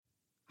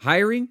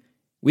Hiring?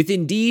 With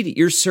Indeed,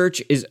 your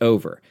search is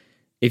over.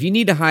 If you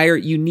need to hire,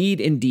 you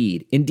need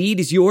Indeed. Indeed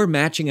is your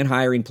matching and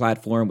hiring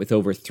platform with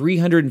over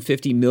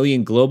 350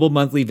 million global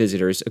monthly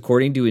visitors,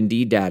 according to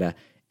Indeed data,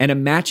 and a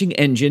matching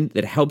engine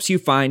that helps you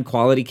find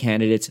quality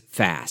candidates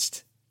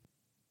fast.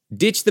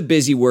 Ditch the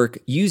busy work.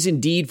 Use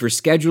Indeed for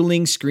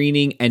scheduling,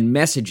 screening, and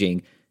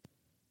messaging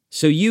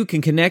so you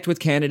can connect with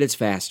candidates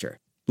faster.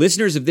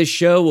 Listeners of this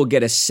show will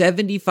get a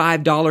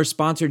 $75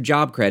 sponsored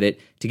job credit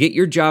to get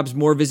your jobs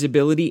more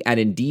visibility at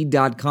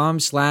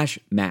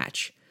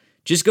Indeed.com/match.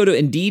 Just go to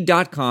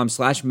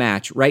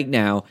Indeed.com/match right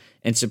now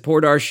and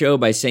support our show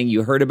by saying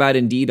you heard about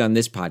Indeed on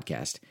this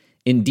podcast.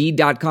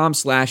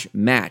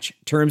 Indeed.com/match.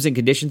 Terms and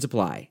conditions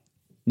apply.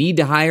 Need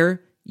to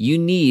hire? You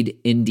need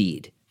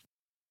Indeed.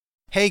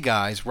 Hey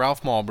guys,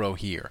 Ralph Marlboro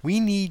here.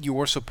 We need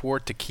your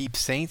support to keep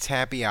Saints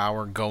Happy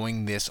Hour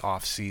going this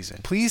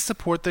off-season. Please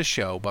support the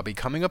show by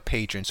becoming a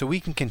patron so we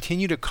can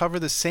continue to cover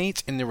the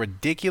Saints in the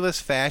ridiculous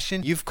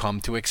fashion you've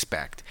come to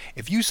expect.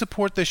 If you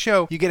support the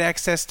show, you get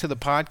access to the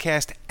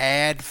podcast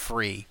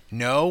ad-free.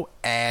 No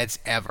ads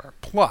ever.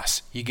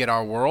 Plus, you get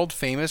our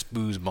world-famous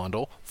booze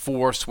bundle,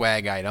 4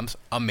 swag items,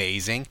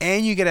 amazing,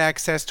 and you get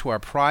access to our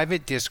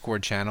private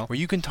Discord channel where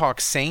you can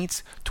talk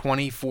Saints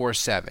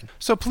 24/7.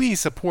 So please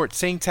support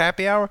Saints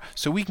Happy Hour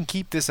so we can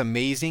keep this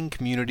amazing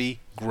community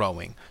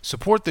growing.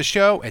 Support the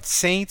show at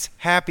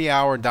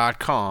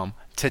saintshappyhour.com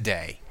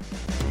today.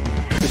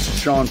 This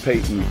is Sean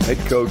Payton, head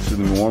coach of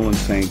the New Orleans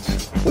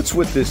Saints. What's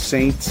with this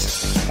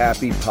Saints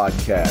Happy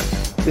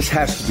podcast? This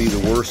has to be the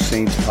worst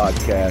Saints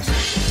podcast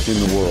in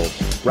the world.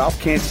 Ralph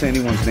can't say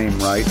anyone's name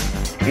right.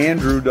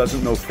 Andrew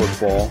doesn't know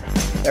football.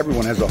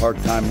 Everyone has a hard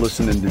time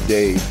listening to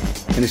Dave.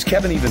 And is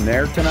Kevin even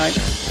there tonight?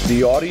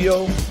 The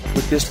audio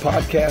with this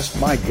podcast,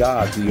 my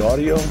God, the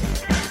audio,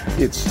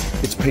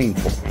 it's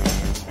painful.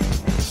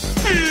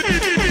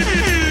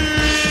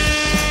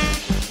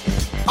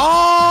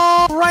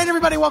 All right,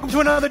 everybody, welcome to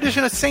another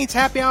edition of Saints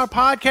Happy Hour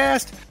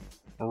podcast.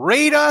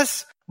 Rate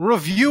us,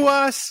 review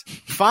us,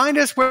 find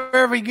us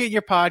wherever you get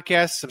your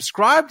podcasts,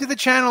 subscribe to the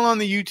channel on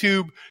the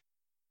YouTube,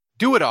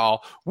 do it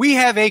all. We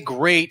have a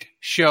great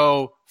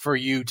show for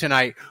you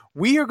tonight.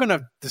 We are going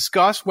to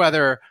discuss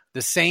whether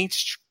the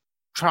Saints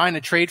trying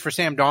to trade for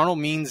Sam Darnold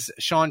means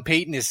Sean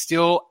Payton is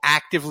still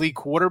actively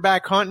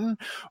quarterback hunting.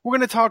 We're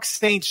going to talk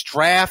Saints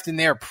draft and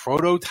their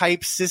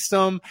prototype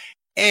system.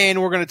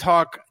 And we're going to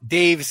talk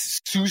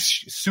Dave's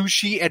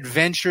sushi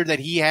adventure that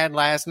he had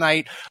last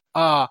night,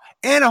 and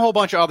a whole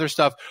bunch of other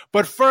stuff.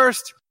 But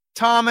first,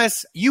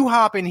 Thomas, you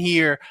hop in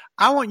here.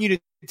 I want you to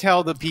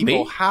tell the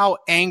people how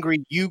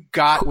angry you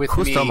got with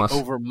me Thomas?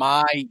 Over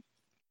my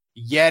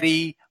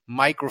Yeti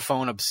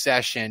microphone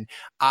obsession.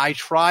 I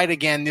tried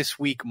again this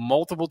week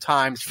multiple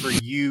times for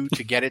you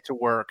to get it to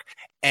work,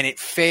 and it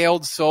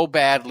failed so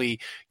badly.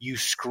 You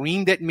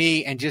screamed at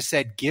me and just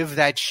said, "Give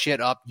that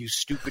shit up, you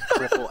stupid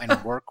cripple,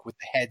 and work with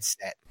the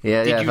headset."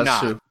 Yeah, Did you that's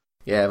not? true.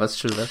 Yeah, that's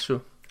true.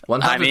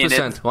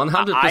 100%.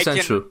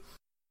 100% true.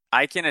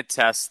 I can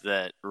attest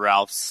that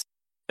Ralph's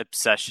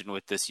obsession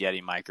with this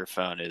Yeti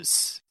microphone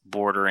is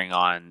bordering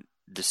on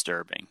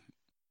disturbing.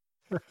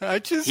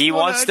 He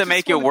wants to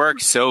make it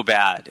work so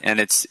bad, and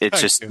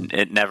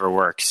it never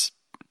works.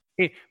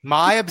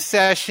 My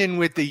obsession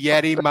with the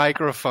Yeti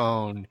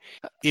microphone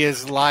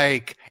is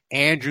like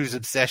Andrew's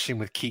obsession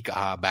with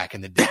Kikaha back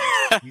in the day.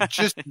 You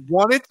just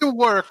want it to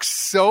work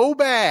so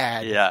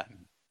bad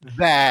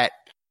that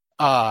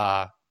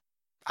I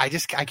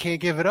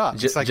can't give it up.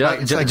 Just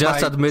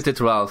admit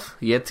it, Ralph.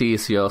 Yeti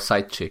is your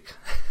side chick.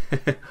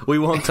 We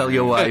won't tell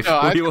your wife.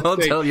 We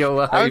won't tell your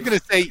wife. I was going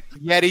to say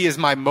Yeti is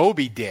my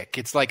Moby Dick.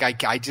 It's like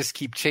I just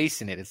keep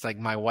chasing it. It's like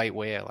my white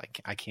whale. Like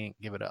I can't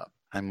give it up.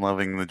 I'm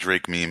loving the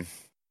Drake meme,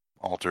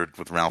 altered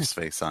with Ralph's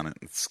face on it.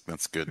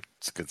 That's good.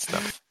 It's good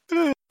stuff.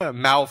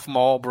 Mouth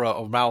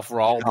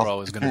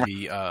Marlboro is going to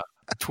be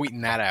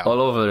tweeting that out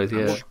all over it.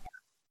 Yeah.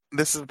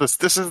 This is the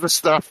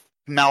stuff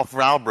Mouth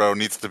Marlboro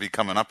needs to be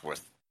coming up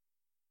with.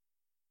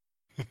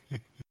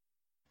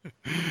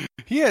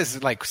 He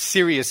has like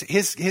serious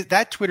his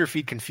that Twitter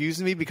feed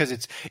confuses me because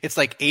it's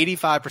like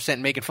 85%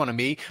 making fun of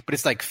me, but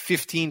it's like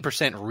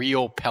 15%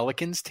 real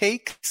Pelicans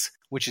takes,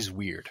 which is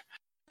weird.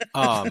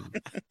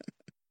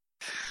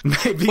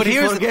 Maybe but he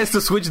forgets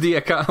to switch the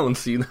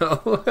accounts, you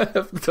know.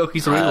 So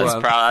he's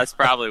that's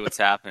probably what's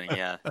happening.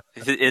 Yeah,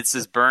 it's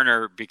his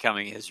burner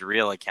becoming his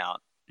real account.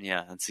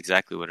 Yeah, that's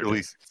exactly what it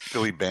is.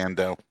 Billy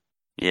Bando.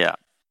 Yeah,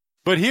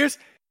 but here's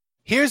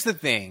the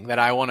thing that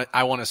I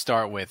want to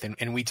start with,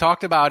 and we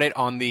talked about it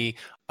on the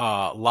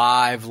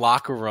live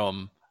locker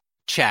room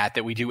chat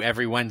that we do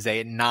every Wednesday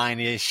at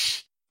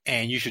 9-ish,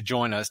 and you should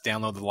join us.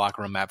 Download the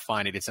locker room app,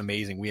 find it. It's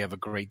amazing. We have a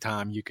great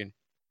time. You can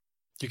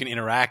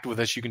interact with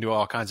us. You can do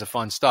all kinds of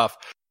fun stuff.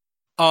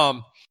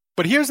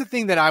 But here's the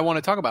thing that I want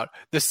to talk about.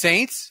 The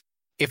Saints,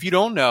 if you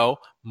don't know,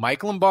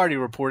 Mike Lombardi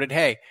reported,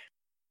 hey,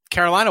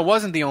 Carolina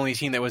wasn't the only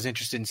team that was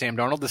interested in Sam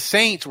Darnold. The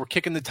Saints were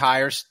kicking the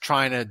tires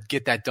trying to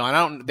get that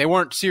done. They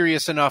weren't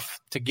serious enough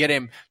to get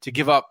him to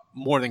give up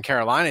more than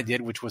Carolina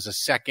did, which was a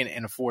 2nd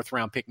and a 4th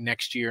round pick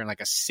next year and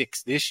like a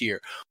 6th this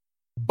year.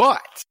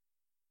 But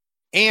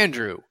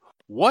Andrew,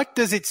 what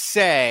does it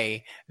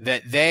say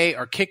that they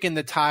are kicking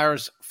the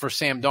tires for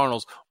Sam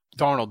Darnold?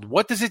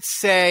 What does it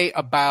say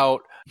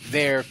about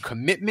their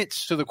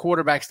commitments to the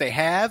quarterbacks they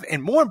have?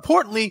 And more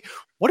importantly,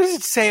 what does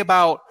it say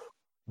about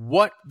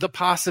what the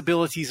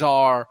possibilities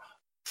are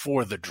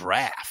for the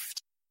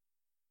draft?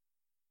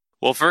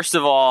 Well, first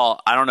of all,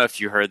 I don't know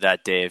if you heard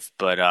that, Dave,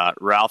 but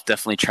Ralph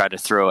definitely tried to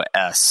throw an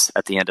S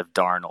at the end of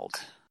Darnold.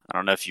 I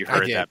don't know if you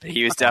heard that, but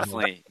he was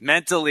definitely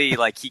mentally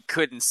like he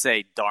couldn't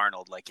say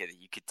Darnold. Like you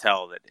could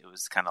tell that it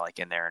was kind of like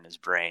in there in his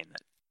brain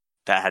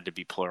that had to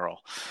be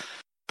plural.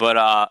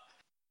 But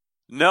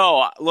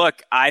no,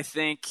 look, I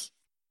think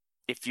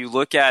if you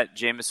look at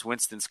Jameis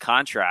Winston's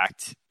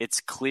contract, it's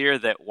clear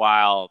that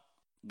while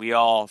we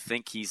all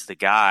think he's the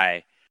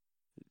guy,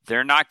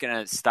 they're not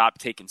going to stop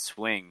taking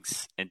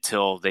swings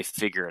until they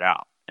figure it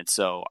out. And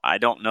so I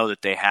don't know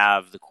that they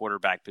have the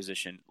quarterback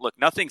position. Look,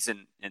 nothing's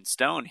in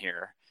stone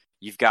here.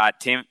 You've got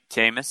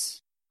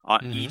Jameis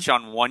each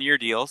on 1-year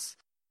deals.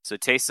 So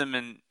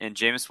Taysom and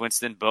Jameis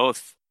Winston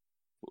both,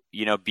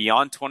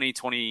 beyond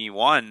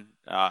 2021,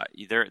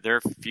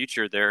 their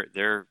future in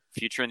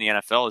the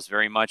NFL is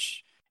very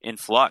much in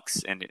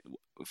flux, and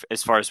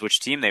as far as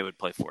which team they would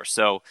play for.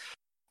 So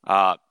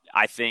I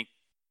think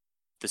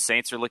the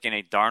Saints are looking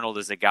at Darnold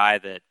as a guy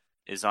that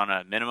is on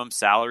a minimum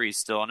salary. He's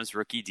still on his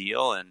rookie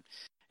deal, and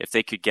if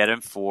they could get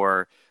him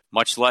for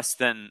much less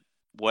than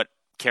what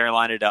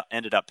Carolina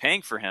ended up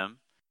paying for him,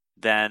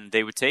 then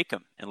they would take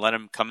him and let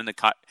him come in the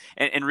cut.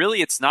 And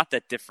really, it's not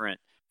that different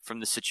from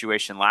the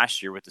situation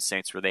last year with the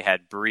Saints, where they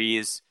had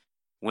Breeze,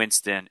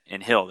 Winston,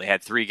 and Hill. They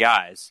had 3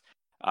 guys.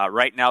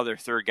 Right now, their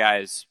third guy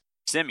is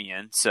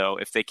Simeon. So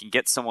if they can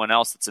get someone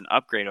else that's an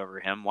upgrade over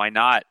him, why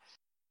not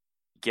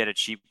get a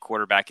cheap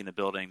quarterback in the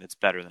building that's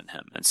better than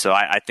him? And so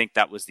I think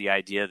that was the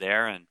idea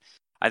there. And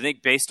I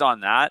think based on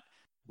that,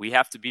 we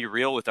have to be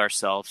real with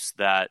ourselves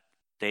that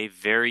they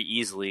very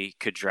easily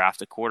could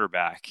draft a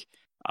quarterback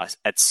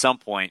at some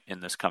point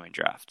in this coming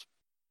draft.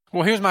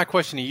 Well, here's my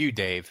question to you,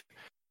 Dave.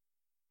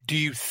 Do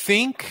you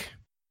think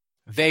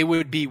they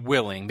would be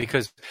willing?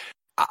 Because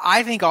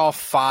I think all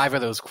 5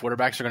 of those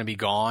quarterbacks are going to be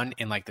gone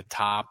in like the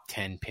top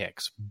 10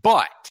 picks.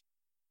 But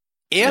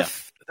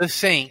if the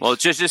Saints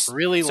just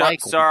really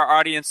so our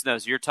audience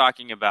knows, you're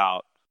talking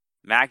about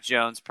Mac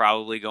Jones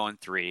probably going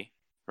 3,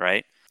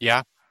 right?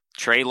 Yeah.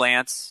 Trey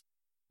Lance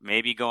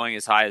maybe going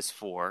as high as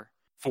 4.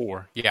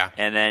 4, yeah.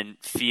 And then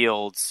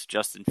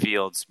Justin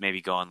Fields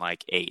maybe going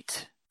like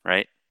 8,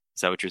 right?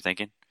 Is that what you're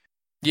thinking?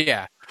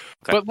 Yeah.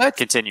 Okay. But let's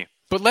continue.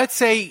 But let's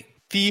say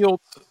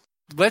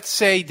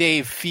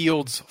Dave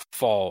Fields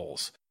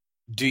falls.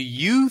 Do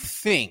you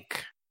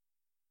think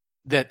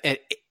that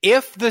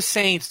if the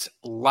Saints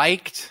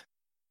liked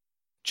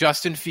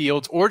Justin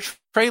Fields or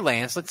Trey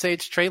Lance, let's say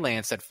it's Trey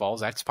Lance that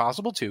falls, that's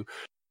possible too.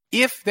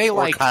 If they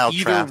like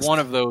either one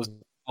of those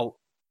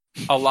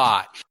a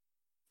lot,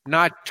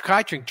 not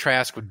Kyle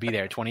Trask would be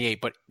there at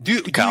 28, but do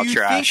you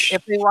think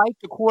if they like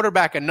the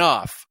quarterback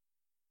enough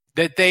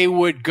that they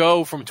would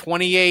go from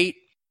 28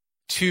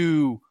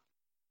 to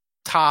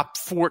top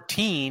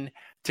 14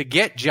 to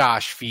get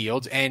Josh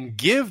Fields and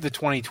give the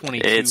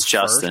 2022 It's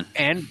Justin.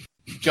 And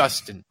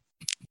Justin.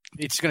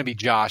 It's going to be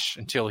Josh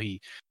until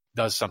he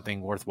does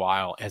something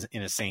worthwhile as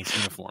in a Saints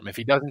uniform. If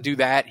he doesn't do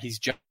that, he's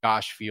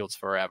Josh Fields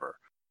forever.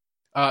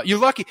 You're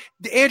lucky.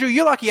 Andrew,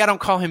 you're lucky I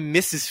don't call him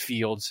Mrs.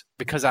 Fields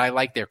because I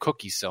like their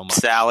cookies so much.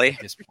 Sally?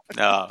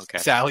 Oh, okay.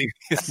 Sally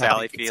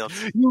Fields.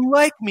 You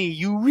like me.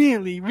 You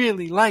really,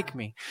 really like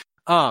me.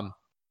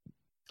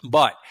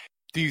 But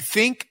do you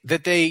think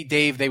that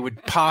they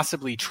would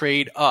possibly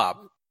trade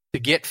up to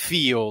get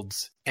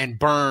Fields and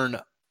burn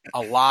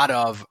a lot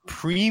of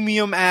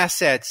premium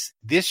assets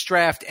this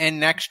draft and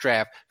next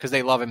draft because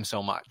they love him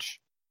so much?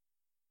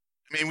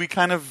 I mean, we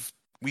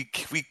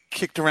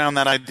kicked around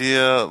that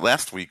idea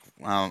last week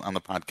on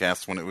the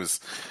podcast when it was.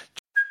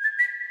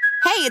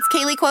 Hey, it's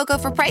Kaylee Cuoco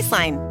for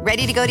Priceline.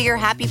 Ready to go to your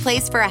happy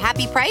place for a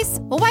happy price?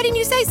 Well, why didn't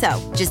you say so?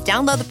 Just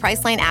download the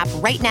Priceline app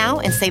right now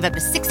and save up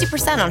to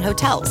 60% on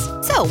hotels.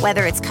 So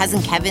whether it's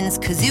Cousin Kevin's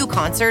Kazoo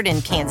Concert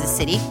in Kansas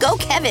City, go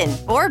Kevin,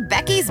 or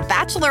Becky's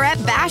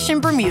Bachelorette Bash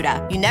in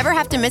Bermuda, you never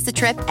have to miss a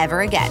trip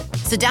ever again.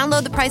 So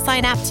download the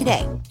Priceline app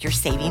today. Your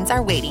savings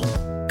are waiting.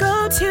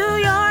 Go to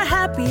your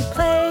happy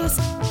place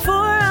for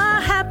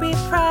a happy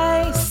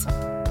price.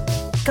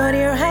 Go to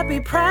your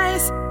happy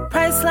price,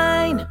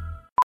 Priceline.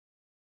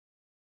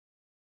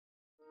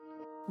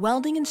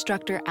 Welding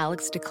instructor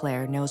Alex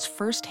DeClaire knows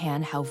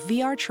firsthand how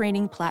VR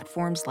training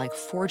platforms like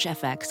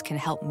ForgeFX can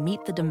help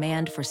meet the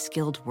demand for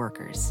skilled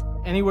workers.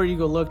 Anywhere you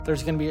go look,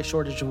 there's going to be a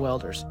shortage of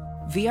welders.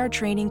 VR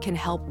training can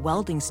help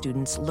welding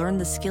students learn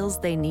the skills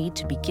they need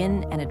to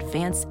begin and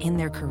advance in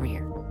their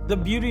career. The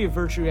beauty of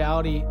virtual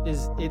reality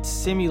is it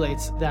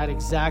simulates that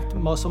exact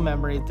muscle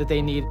memory that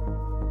they need.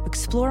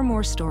 Explore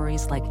more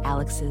stories like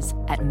Alex's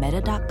at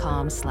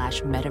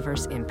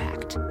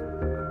meta.com/metaverseimpact.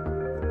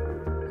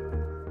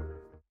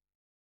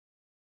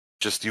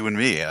 Just you and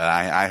me.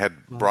 I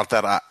had brought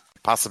that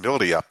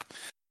possibility up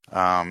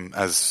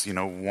as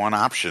one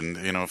option.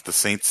 If the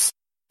Saints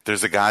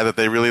there's a guy that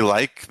they really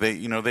like.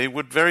 They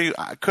would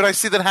could I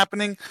see that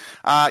happening?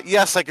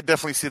 Yes, I could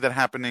definitely see that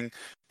happening.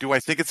 Do I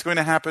think it's going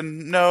to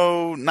happen?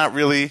 No, not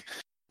really.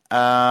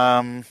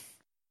 That's,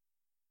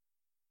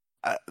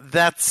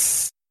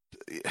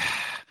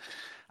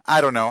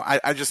 I don't know.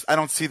 I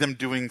don't see them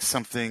doing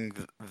something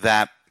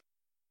that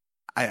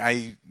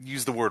I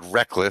use the word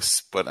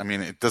reckless, but I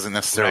mean, it doesn't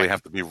necessarily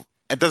have to be.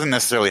 It doesn't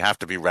necessarily have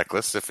to be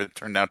reckless. If it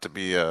turned out to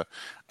be a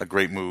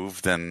great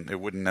move, then it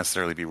wouldn't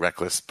necessarily be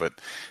reckless. But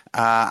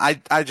I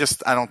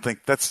don't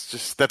think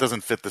that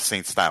doesn't fit the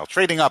Saints style.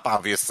 Trading up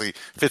obviously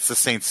fits the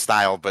Saints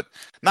style, but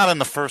not in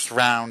the first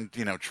round.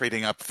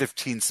 Trading up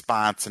 15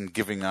 spots and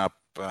giving up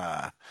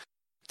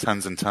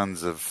tons and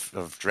tons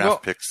of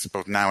draft picks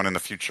both now and in the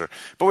future.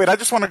 But wait, I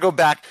just want to go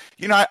back.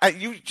 You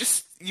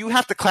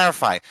have to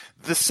clarify.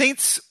 The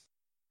Saints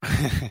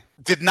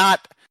did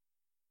not.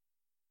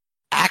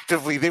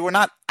 They were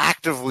not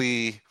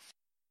actively.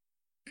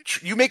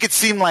 You make it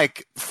seem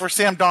like for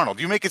Sam Darnold,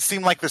 you make it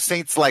seem like the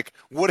Saints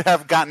would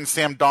have gotten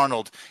Sam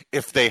Darnold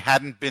if they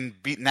hadn't been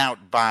beaten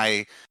out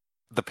by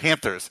the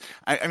Panthers.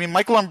 I mean,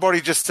 Mike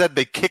Lombardi just said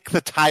they kick the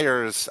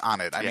tires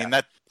on it. I mean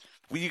that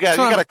you got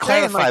to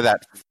clarify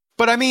that.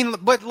 But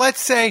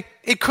let's say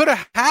it could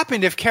have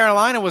happened if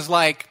Carolina was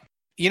like,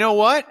 you know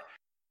what?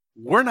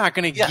 We're not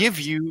going to give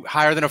you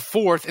higher than a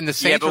fourth, and the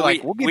Saints are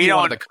we'll give you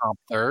one of the comp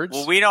thirds.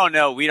 Well, we don't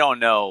know. We don't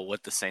know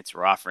what the Saints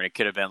were offering. It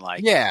could have been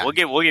we'll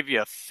give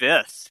you a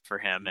fifth for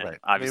him, and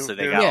obviously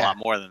they got a lot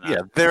more than that. Yeah,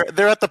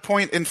 they're at the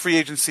point in free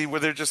agency where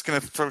they're just going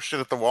to throw shit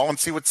at the wall and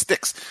see what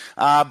sticks.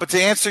 But to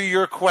answer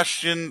your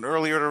question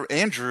earlier to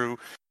Andrew,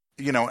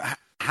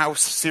 how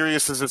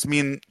serious does this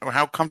mean, or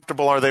how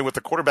comfortable are they with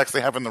the quarterbacks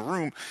they have in the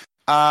room?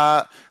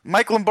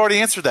 Mike Lombardi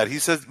answered that. He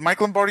says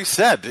Mike Lombardi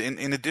said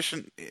in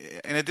addition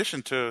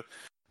to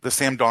the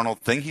Sam Darnold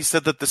thing, he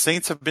said that the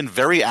Saints have been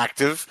very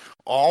active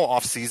all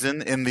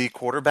offseason in the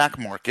quarterback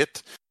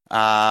market,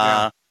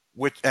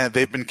 which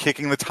they've been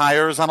kicking the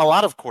tires on a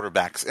lot of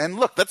quarterbacks. And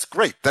look, that's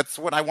great. That's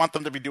what I want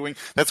them to be doing.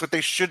 That's what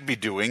they should be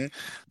doing,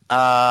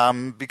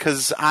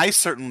 because I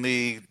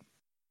certainly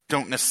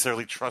don't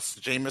necessarily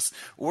trust Jameis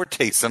or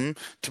Taysom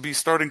to be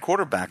starting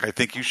quarterback. I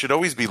think you should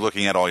always be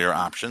looking at all your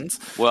options.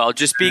 Well,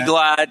 just be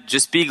glad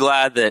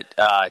that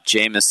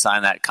Jameis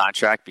signed that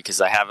contract, because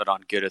I have it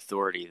on good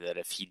authority that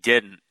if he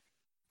didn't,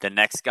 the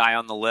next guy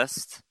on the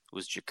list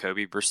was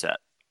Jacoby Brissett.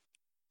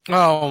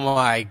 Oh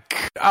my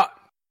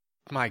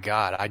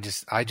God! I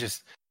just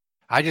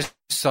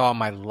saw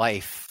my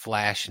life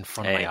flash in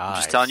front of my eyes. I'm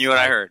just telling you what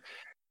I heard.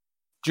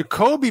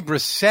 Jacoby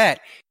Brissett.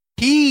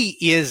 He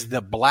is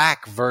the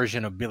black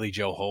version of Billy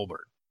Joe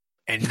Holbert,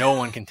 and no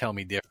one can tell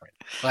me different.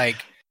 A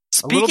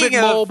little bit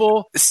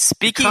mobile.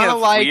 Speaking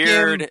of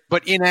weird, him,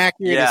 but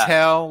inaccurate as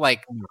hell.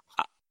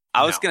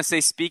 I was going to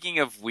say, speaking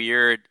of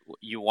weird,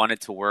 you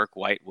wanted to work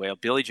white whale.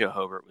 Billy Joe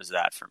Holbert was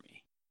that for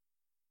me.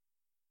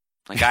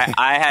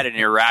 I had an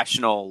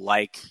irrational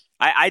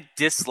I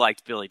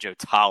disliked Billy Joe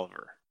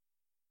Tolliver,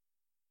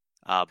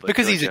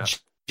 because he's a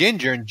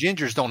ginger, and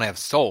gingers don't have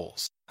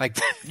souls.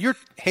 Your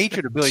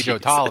hatred of Billy Joe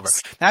Tolliver,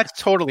 that's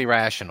totally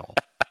rational.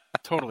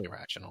 Totally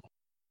rational.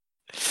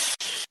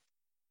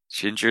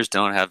 Gingers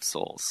don't have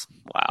souls.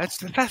 Wow.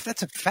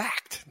 That's a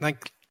fact. I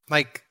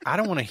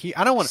don't want to hear.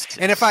 I don't want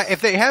to. And if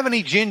they have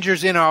any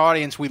gingers in our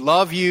audience, we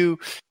love you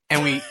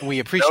and we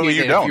appreciate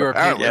it. If you're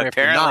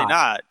apparently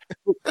not.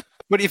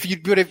 But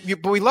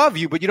we love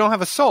you, but you don't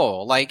have a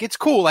soul. It's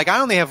cool. I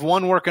only have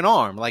one working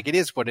arm. It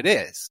is what it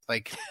is.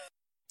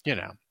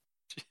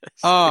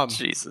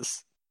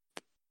 Jesus.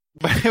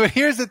 But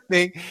here's the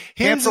thing.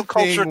 Cancel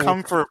culture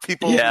come for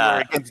people who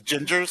are against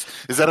gingers?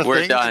 Is that a thing?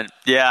 We're done.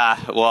 Yeah.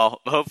 Well,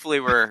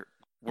 hopefully we're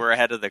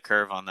ahead of the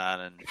curve on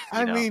that. And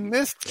maybe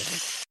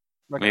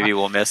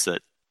we'll miss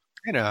it.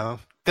 Do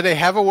they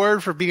have a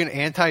word for being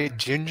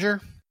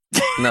anti-ginger?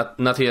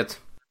 Not yet.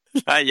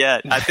 Not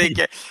yet. I think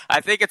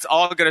it's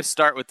all going to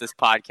start with this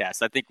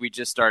podcast. I think we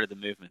just started the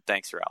movement.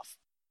 Thanks, Ralph.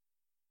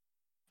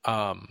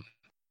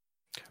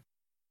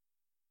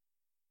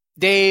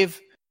 Dave,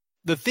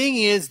 the thing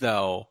is,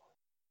 though,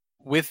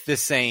 with the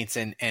Saints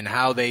and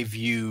how they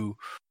view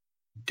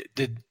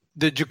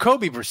the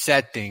Jacoby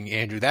Brissett thing,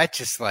 Andrew, that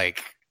was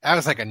like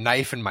a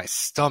knife in my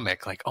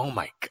stomach. Oh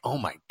my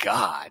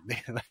God.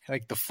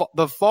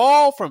 The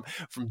fall from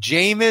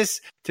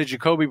Jameis to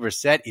Jacoby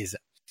Brissett is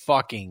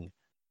fucking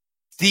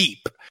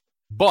steep,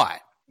 but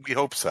we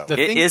hope so.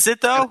 Is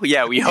it though?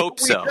 Yeah, we hope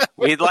so.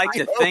 We'd like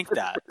to think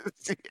that.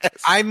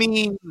 Yes. I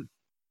mean,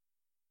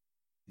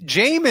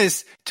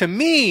 Jameis, to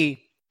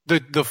me,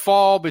 the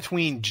fall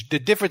between the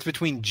difference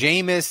between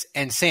Jameis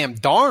and Sam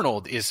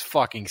Darnold is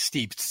fucking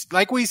steep.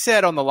 Like we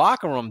said on the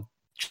locker room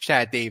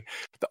chat, Dave,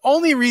 the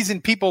only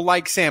reason people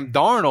like Sam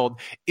Darnold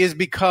is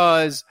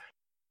because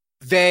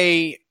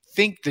they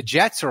think the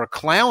Jets are a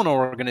clown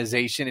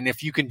organization, and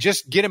if you can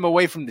just get him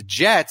away from the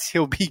Jets,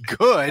 he'll be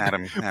good.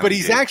 But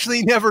he's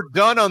actually never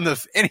done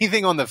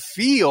anything on the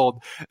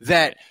field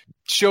that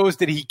shows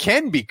that he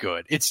can be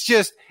good. It's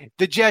just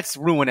the Jets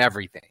ruin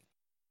everything.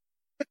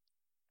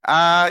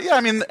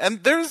 I mean,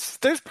 and there's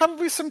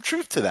probably some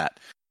truth to that.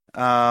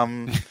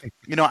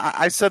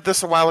 I said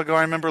this a while ago.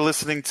 I remember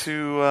listening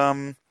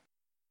to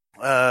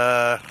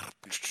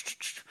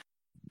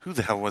who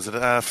the hell was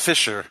it?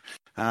 Fisher,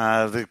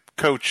 the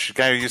coach,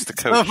 guy who used to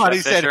coach. Somebody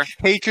Jeff said Fisher.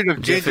 hatred of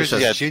gingers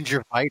is Yeah.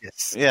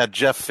 gingivitis. Yeah,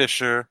 Jeff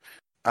Fisher,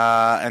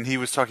 and he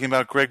was talking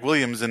about Greg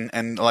Williams,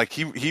 and like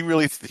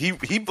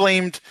he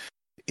blamed.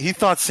 He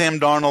thought Sam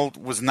Darnold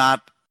was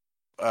not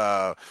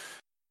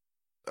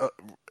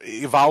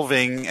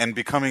evolving and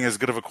becoming as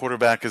good of a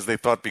quarterback as they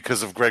thought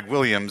because of Greg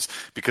Williams,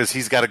 because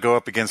he's got to go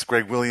up against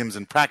Greg Williams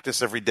in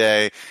practice every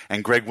day,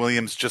 and Greg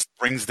Williams just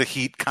brings the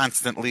heat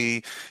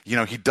constantly.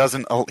 He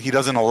doesn't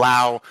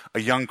allow a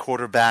young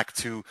quarterback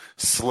to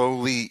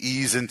slowly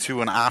ease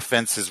into an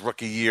offense his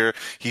rookie year.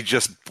 He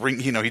just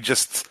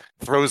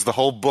throws the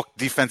whole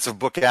defensive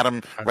book at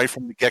him right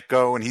from the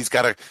get-go, and he's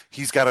got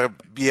to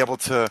be able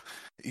to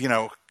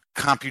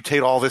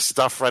computate all this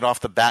stuff right off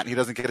the bat, and he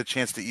doesn't get a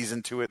chance to ease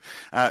into it.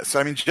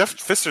 Jeff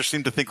Fisher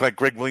seemed to think like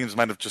Greg Williams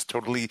might have just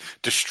totally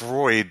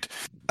destroyed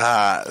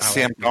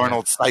Sam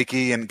Darnold's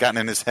psyche and gotten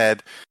in his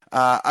head.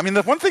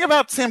 The one thing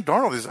about Sam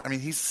Darnold is,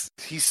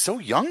 he's so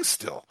young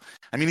still.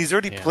 He's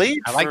already played.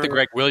 I like the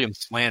Greg Williams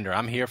slander.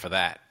 I'm here for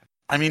that.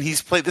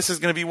 He's played. This is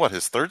going to be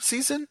his third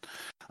season?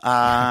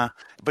 But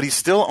he's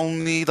still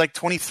only like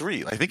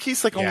 23. I think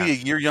he's only a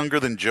year younger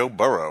than Joe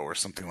Burrow or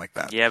something like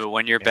that. Yeah, but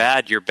when you're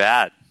bad, you're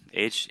bad.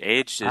 Age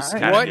is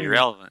kind of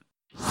irrelevant.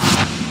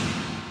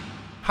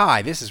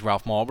 Hi, this is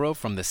Ralph Marlborough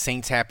from the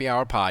Saints Happy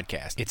Hour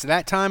podcast. It's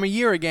that time of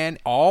year again.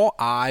 All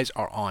eyes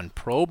are on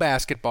pro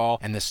basketball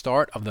and the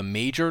start of the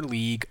Major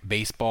League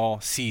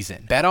Baseball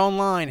season.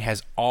 BetOnline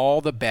has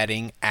all the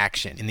betting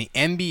action. In the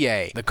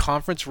NBA, the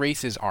conference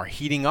races are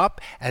heating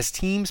up as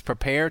teams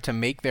prepare to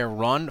make their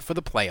run for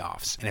the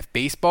playoffs. And if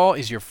baseball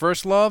is your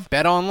first love,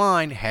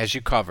 BetOnline has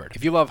you covered.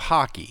 If you love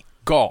hockey,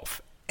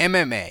 golf,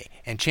 MMA,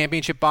 and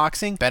championship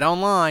boxing,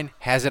 BetOnline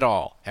has it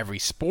all. Every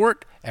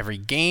sport, every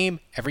game,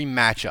 every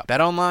matchup.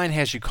 BetOnline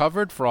has you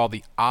covered for all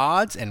the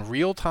odds and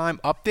real-time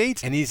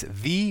updates and is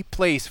the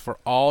place for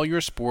all your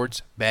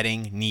sports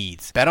betting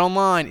needs.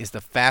 BetOnline is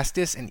the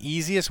fastest and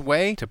easiest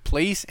way to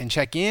place and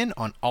check in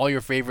on all your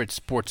favorite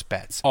sports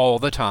bets all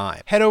the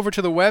time. Head over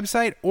to the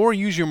website or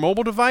use your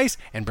mobile device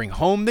and bring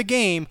home the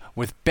game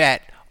with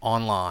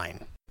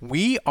BetOnline.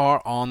 We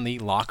are on the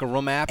Locker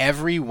Room app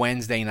every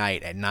Wednesday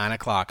night at 9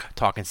 o'clock,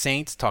 talking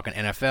Saints, talking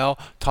NFL,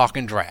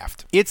 talking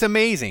draft. It's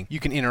amazing. You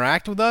can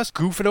interact with us,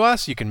 goof at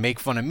us, you can make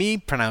fun of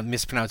me,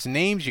 mispronouncing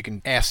names, you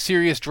can ask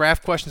serious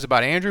draft questions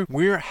about Andrew.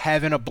 We're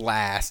having a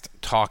blast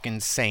talking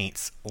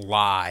Saints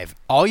live.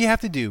 All you have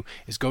to do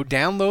is go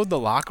download the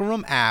Locker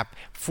Room app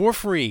for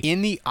free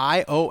in the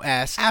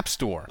iOS App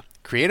Store.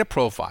 Create a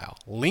profile,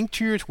 link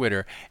to your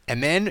Twitter,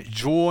 and then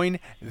join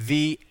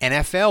the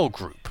NFL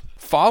group.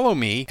 Follow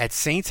me at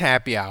Saints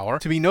Happy Hour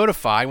to be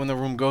notified when the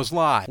room goes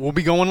live. We'll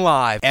be going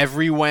live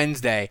every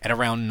Wednesday at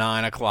around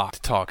 9 o'clock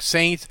to talk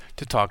Saints,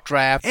 to talk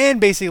draft, and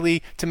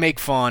basically to make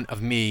fun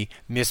of me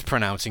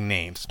mispronouncing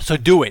names. So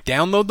do it.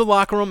 Download the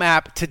Locker Room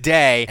app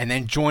today and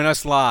then join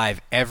us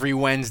live every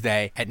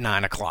Wednesday at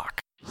 9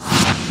 o'clock.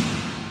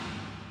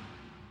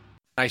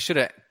 I should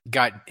have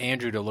got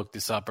Andrew to look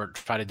this up or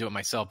try to do it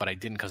myself, but I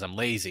didn't because I'm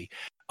lazy.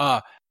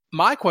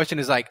 My question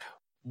is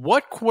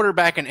what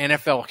quarterback in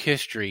NFL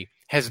history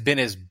has been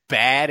as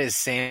bad as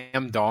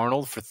Sam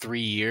Darnold for 3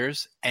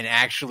 years and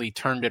actually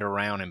turned it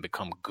around and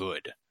become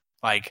good?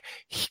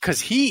 Because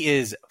he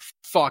is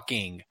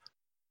fucking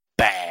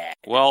bad.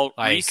 Well,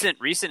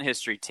 recent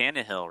history,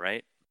 Tannehill,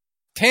 right?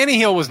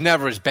 Tannehill was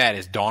never as bad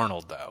as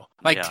Darnold, though.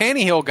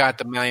 Tannehill got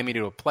the Miami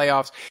to the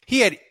playoffs. He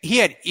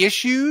had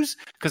issues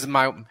because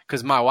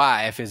my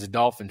wife is a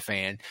Dolphin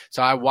fan,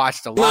 so I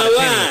watched a lot of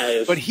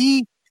Tannehill. But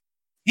he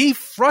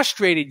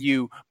frustrated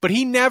you, but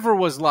he never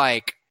was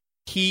like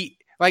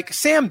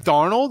Sam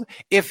Darnold.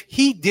 If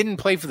he didn't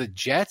play for the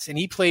Jets and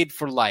he played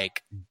for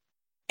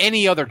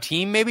any other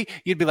team, maybe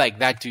you'd be like,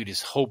 that dude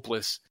is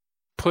hopeless.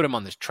 Put him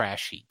on this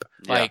trash heap.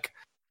 Yeah.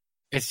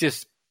 It's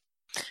just.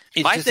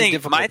 My thing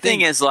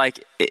is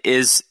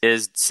is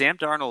Sam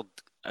Darnold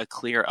a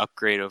clear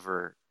upgrade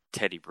over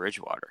Teddy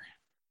Bridgewater?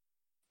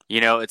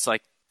 It's they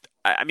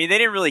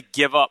didn't really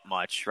give up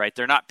much, right?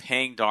 They're not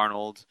paying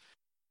Darnold.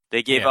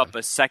 They gave up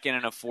a second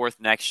and a fourth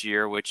next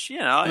year, which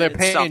they're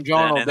paying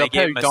Darnold. They'll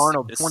pay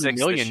Darnold $20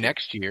 million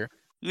next year.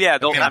 Yeah,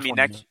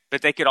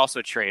 but they could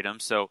also trade him.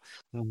 So,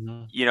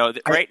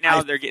 right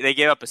now they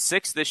gave up a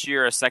sixth this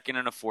year, a second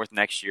and a fourth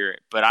next year.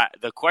 But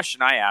the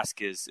question I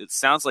ask is, it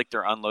sounds like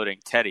they're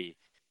unloading Teddy.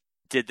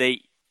 Did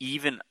they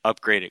even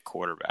upgrade at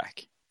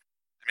quarterback?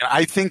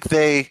 I think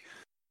they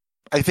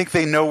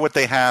know what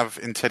they have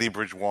in Teddy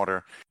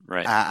Bridgewater,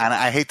 right? And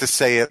I hate to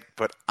say it,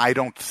 but I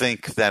just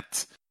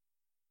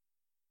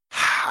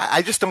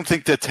don't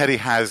think that Teddy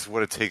has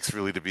what it takes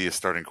really to be a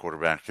starting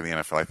quarterback in the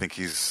NFL. I think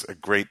he's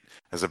great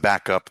as a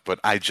backup, but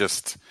I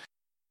just,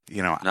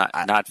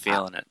 not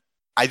feeling it.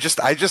 I just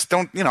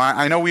don't,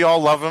 I know we all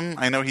love him.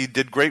 I know he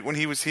did great when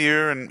he was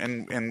here,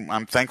 and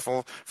I'm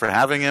thankful for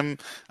having him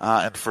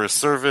and for his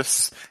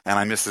service, and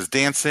I miss his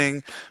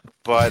dancing.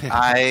 But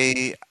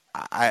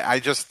I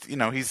just,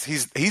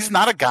 he's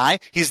not a guy.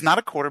 He's not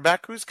a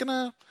quarterback who's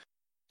gonna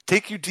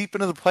take you deep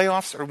into the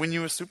playoffs or win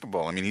you a Super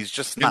Bowl. I mean, he's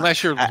just not.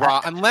 Unless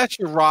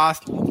your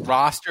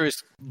roster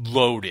is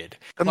loaded.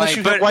 Unless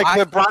you have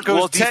the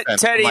Broncos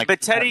defense.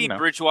 Teddy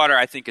Bridgewater,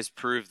 I think, has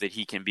proved that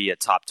he can be a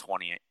top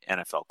 20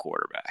 NFL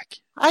quarterback.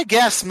 I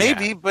guess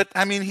maybe, but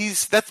I mean,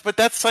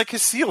 that's like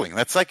his ceiling.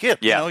 That's like it.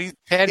 Yeah.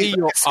 Teddy, his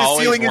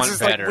ceiling is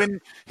better.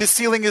 His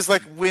ceiling is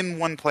like win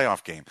one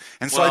playoff game.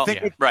 And so I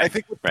think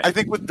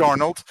with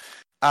Darnold,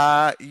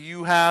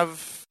 you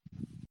have.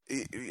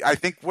 I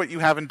think what you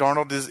have in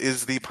Darnold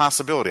is the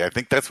possibility. I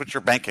think that's what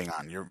you're banking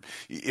on.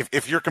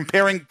 If you're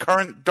comparing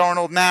current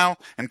Darnold now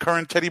and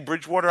current Teddy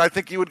Bridgewater, I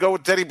think you would go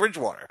with Teddy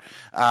Bridgewater.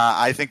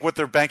 I think what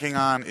they're banking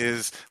on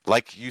is,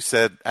 like you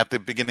said at the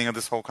beginning of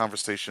this whole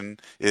conversation,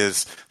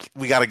 is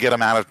we got to get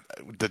him out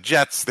of the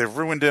Jets. They've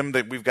ruined him.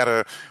 We've got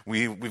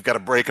to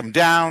break him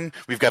down.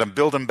 We've got to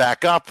build him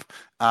back up,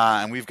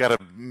 and we've got to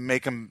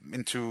make him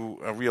into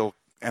a real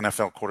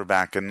NFL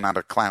quarterback and not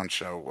a clown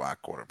show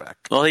quarterback.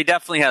 Well, he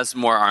definitely has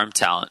more arm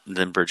talent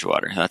than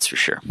Bridgewater. That's for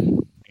sure.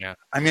 Yeah.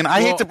 I mean, I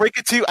hate to break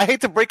it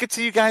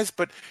to you guys,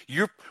 but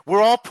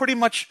we're all pretty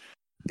much.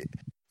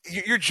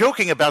 You're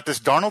joking about this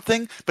Darnold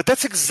thing, but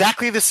that's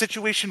exactly the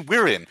situation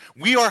we're in.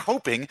 We are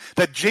hoping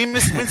that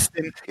Jameis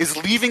Winston is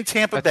leaving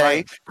Tampa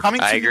Bay,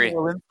 coming to New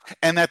Orleans,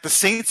 and that the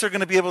Saints are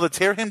going to be able to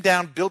tear him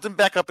down, build him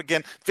back up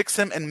again, fix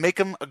him, and make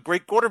him a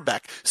great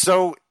quarterback.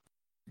 So.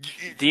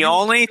 The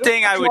only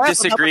thing I would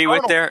disagree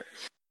with there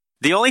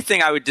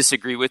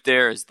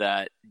is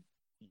that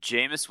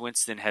Jameis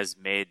Winston has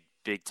made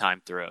big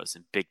time throws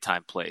and big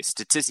time plays.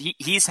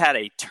 He's had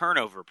a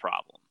turnover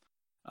problem,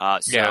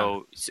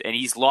 and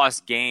he's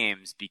lost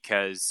games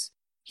because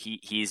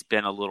he's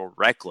been a little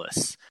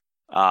reckless.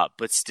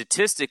 But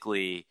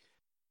statistically,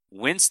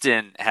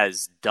 Winston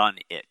has done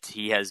it.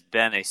 He has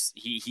been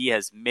he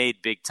has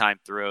made big time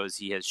throws.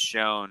 He has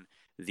shown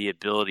the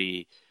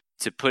ability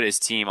to put his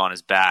team on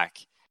his back.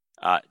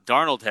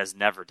 Darnold has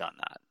never done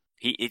that.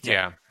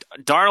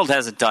 Darnold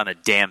hasn't done a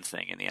damn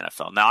thing in the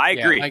NFL. Now, I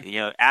agree.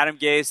 Adam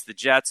Gase, the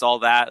Jets, all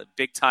that,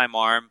 big time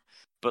arm.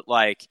 But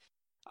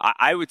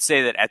I would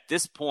say that at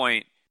this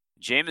point,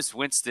 Jameis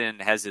Winston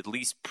has at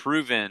least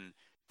proven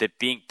that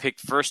being picked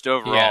first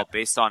overall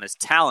based on his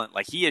talent,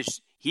 he has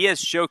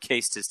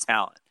showcased his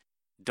talent.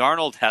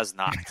 Darnold has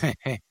not.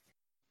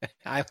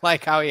 I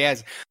like how he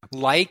has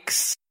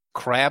likes,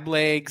 crab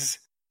legs,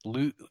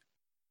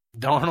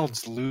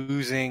 Darnold's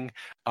losing,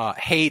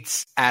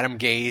 hates Adam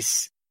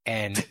Gase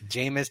and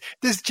Jameis.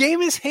 Does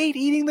Jameis hate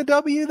eating the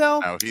W though?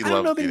 No, I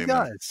don't know that he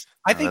does.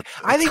 I think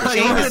Jameis.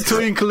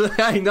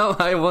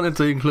 I wanted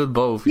to include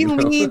both.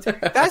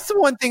 That's the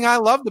one thing I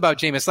loved about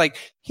Jameis.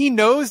 He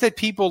knows that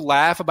people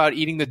laugh about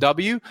eating the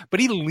W, but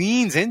he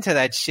leans into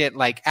that shit.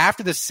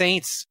 After the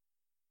Saints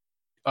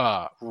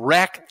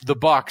wrecked the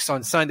Bucks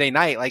on Sunday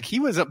night, he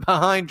was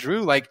behind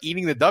Drew,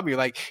 eating the W.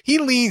 He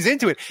leans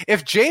into it.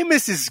 If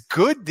Jameis is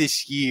good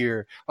this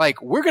year,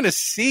 we're gonna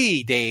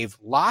see, Dave,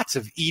 lots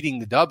of eating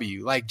the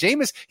W.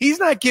 Jameis, he's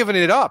not giving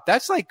it up.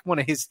 That's one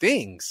of his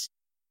things.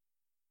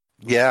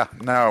 Yeah,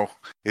 no,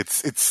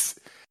 it's.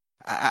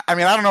 I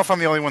mean, I don't know if I'm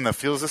the only one that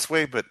feels this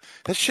way, but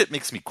that shit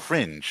makes me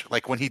cringe.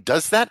 When he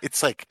does that,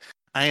 it's I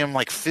am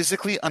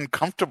physically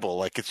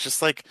uncomfortable. It's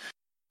just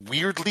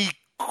weirdly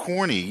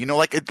corny,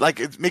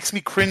 it makes me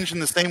cringe in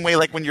the same way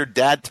when your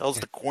dad tells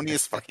the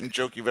corniest fucking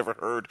joke you've ever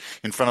heard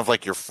in front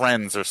of your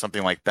friends or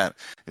something like that.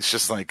 It's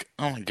just oh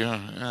my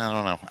god,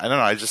 I don't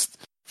know. I just,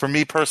 for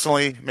me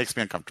personally, it makes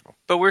me uncomfortable.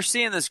 But we're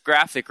seeing this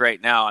graphic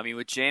right now. I mean,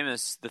 with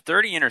Jameis, the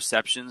 30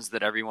 interceptions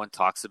that everyone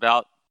talks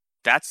about,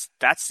 that's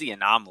the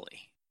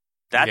anomaly.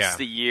 That's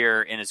the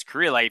year in his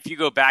career. If you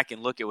go back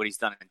and look at what he's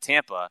done in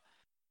Tampa,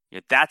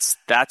 that's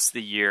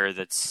the year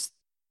that's.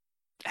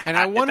 And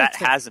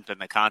hasn't been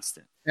the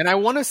constant. And I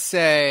want to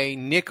say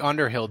Nick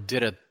Underhill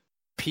did a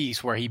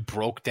piece where he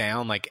broke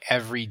down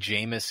every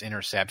Jameis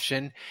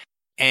interception,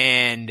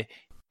 and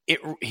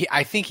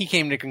I think he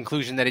came to the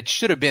conclusion that it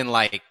should have been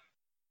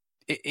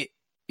it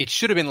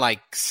should have been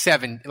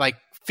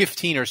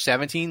 15 or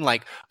 17.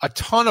 A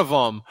ton of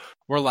them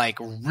were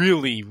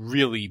really,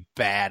 really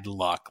bad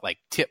luck,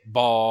 tip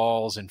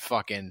balls and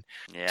fucking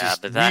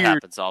but that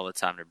happens all the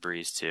time to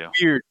Breeze too.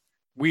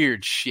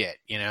 Weird shit,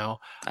 I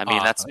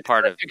mean, that's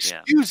part of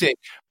excuse it,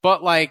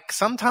 but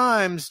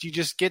sometimes you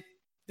just get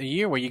a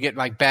year where you get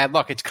bad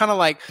luck. It's kind of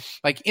like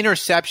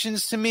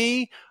interceptions to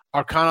me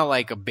are kind of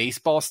like a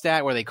baseball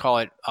stat where they call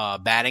it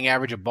batting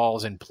average of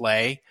balls in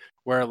play,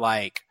 where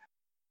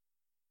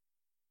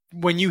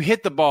when you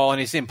hit the ball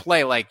and it's in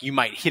play, you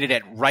might hit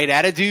it right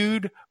at a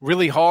dude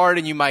really hard,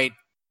 and you might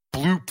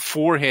bloop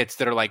 4 hits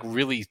that are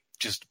really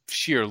just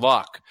sheer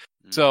luck.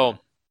 So,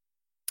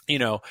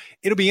 it'll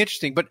be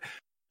interesting, but.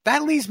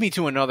 That leads me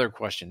to another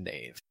question,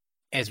 Dave.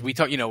 As we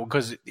talk,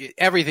 because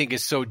everything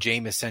is so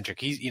Jameis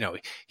centric.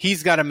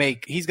 He's got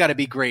to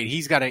be great.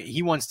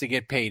 He wants to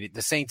get paid.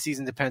 The Saints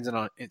season depends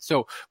on it.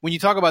 So when you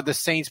talk about the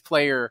Saints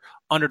player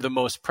under the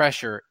most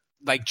pressure,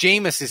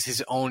 Jameis is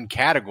his own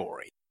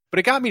category. But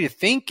it got me to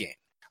thinking,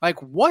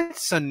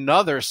 what's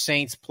another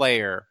Saints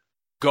player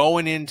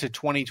going into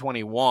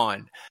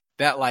 2021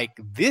 that like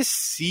this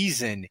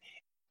season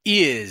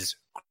is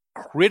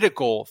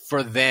critical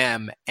for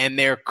them and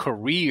their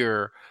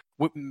career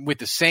with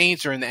the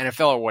Saints or in the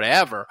NFL or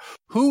whatever,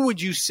 who would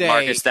you say?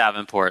 Marcus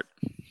Davenport.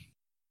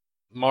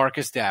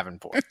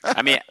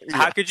 I mean,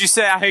 how could you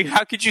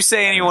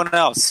say anyone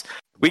else?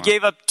 We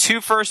gave up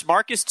 2 firsts,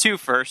 Marcus 2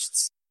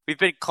 firsts. We've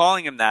been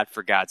calling him that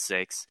for God's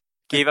sakes.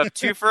 Gave up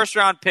 2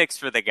 first-round picks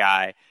for the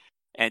guy,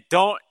 and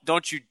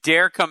don't you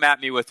dare come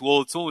at me with,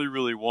 well, it's only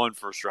really 1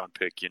 first-round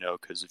pick,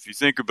 because if you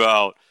think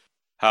about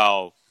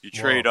how you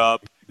trade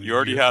up, you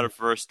already had a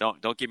first.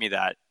 Don't give me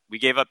that. We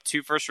gave up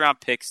 2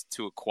 first-round picks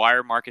to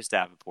acquire Marcus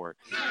Davenport,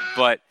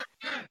 but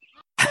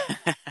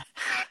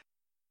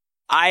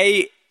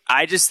I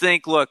just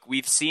think, look,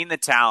 we've seen the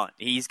talent.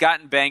 He's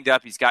gotten banged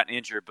up, he's gotten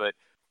injured, but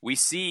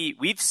we've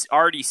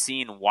already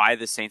seen why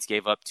the Saints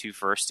gave up 2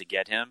 firsts to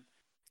get him,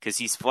 because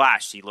he's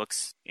flashed. He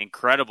looks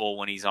incredible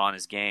when he's on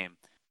his game.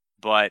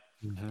 But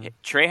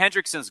Trey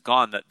Hendrickson's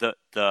gone. The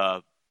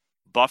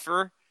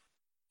buffer,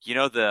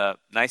 the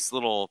nice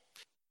little,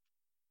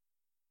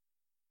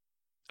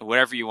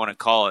 whatever you want to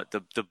call it,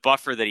 the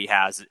buffer that he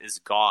has is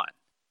gone.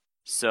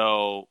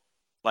 So,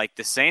 like,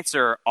 the Saints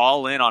are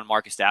all in on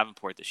Marcus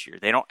Davenport this year.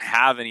 They don't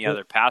have any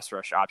other pass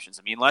rush options.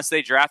 I mean, unless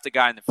they draft a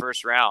guy in the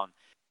first round,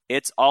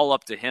 it's all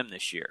up to him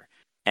this year.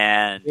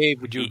 And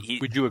Dave, would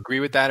you agree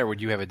with that, or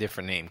would you have a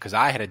different name? Because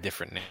I had a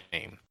different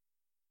name.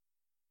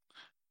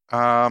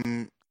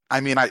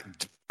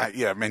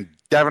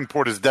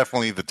 Davenport is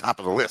definitely the top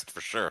of the list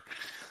for sure.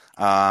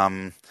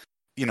 Obviously,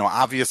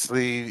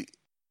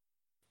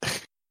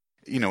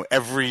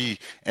 every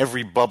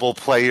bubble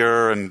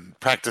player and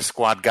practice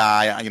squad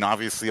guy,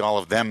 obviously all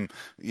of them,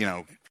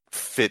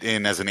 fit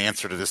in as an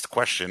answer to this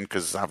question,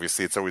 because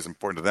obviously it's always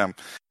important to them.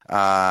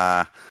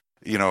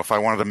 If I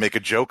wanted to make a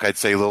joke, I'd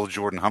say little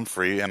Jordan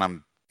Humphrey, and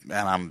I'm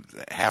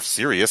half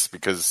serious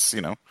because,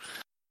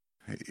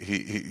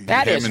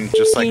 that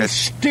is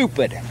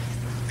stupid.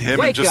 Him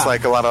Wake and just up.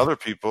 like a lot of other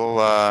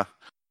people,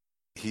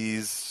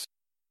 he's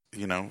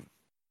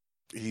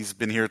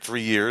been here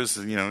 3 years.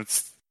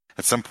 It's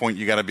at some point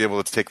you got to be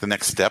able to take the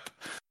next step.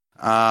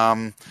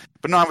 But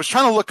no, I was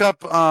trying to look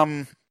up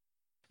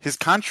his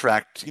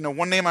contract.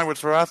 One name I would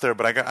throw out there,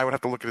 but I would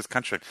have to look at his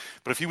contract.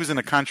 But if he was in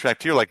a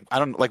contract here, like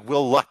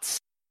Will Lutz.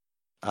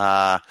 He's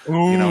not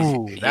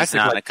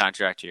in a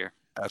contract year.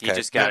 Okay. He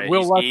just got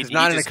Will Lutz he is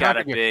not in a just got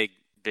a contract.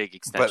 big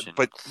extension.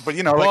 But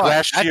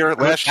last year that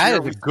we is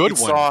a good one,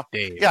 saw,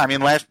 Dave. yeah, I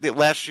mean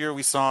last year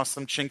we saw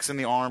some chinks in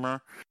the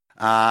armor.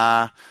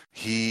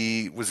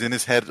 He was in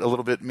his head a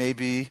little bit,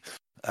 maybe.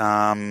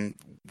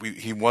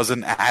 He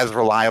wasn't as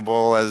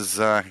reliable as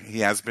he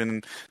has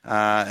been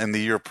in the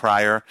year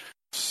prior.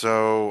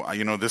 So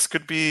this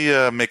could be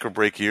a make or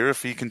break year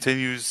if he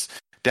continues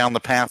down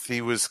the path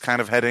he was kind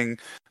of heading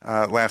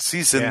last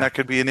season. That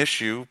could be an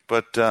issue,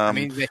 but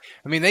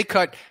they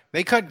cut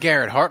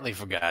Garrett Hartley,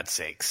 for God's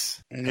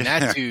sakes, and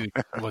that dude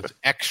was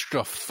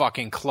extra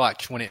fucking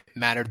clutch when it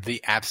mattered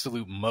the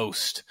absolute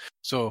most.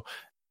 So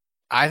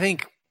I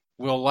think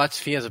Will Lutz,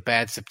 if he has a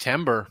bad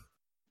September,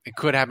 it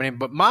could happen.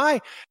 But my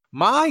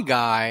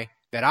guy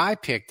that I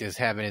picked as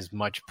having as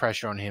much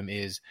pressure on him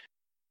is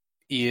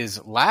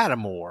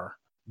Lattimore,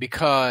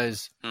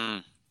 because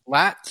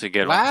That's a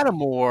good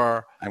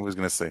Lattimore. I was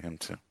going to say him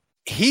too.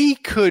 He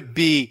could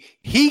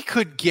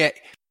get,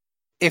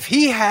 if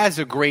he has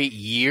a great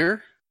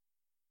year,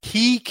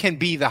 he can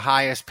be the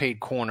highest paid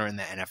corner in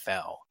the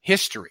NFL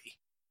history,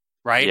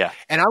 right? Yeah.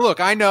 And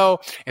I know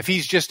if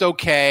he's just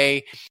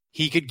okay,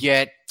 he could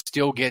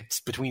still get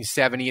between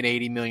 $70 and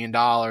 $80 million,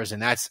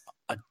 and that's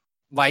a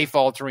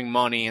life-altering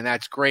money, and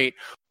that's great.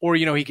 Or,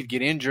 he could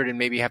get injured and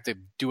maybe have to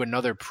do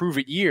another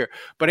prove-it year.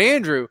 But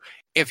Andrew,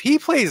 if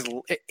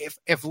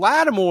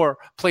Lattimore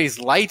plays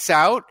lights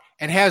out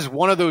and has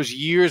one of those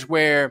years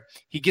where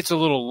he gets a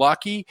little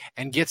lucky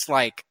and gets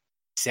like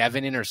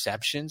 7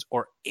 interceptions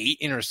or 8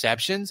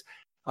 interceptions,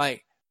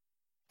 like,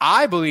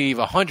 I believe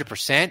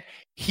 100%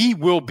 he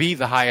will be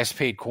the highest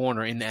paid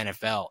corner in the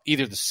NFL.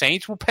 Either the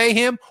Saints will pay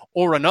him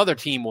or another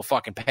team will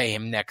fucking pay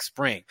him next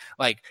spring.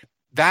 Like,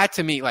 that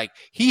to me, like,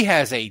 he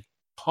has a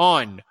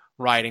ton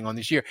riding on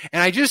this year.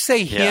 And I just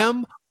say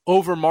him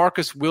over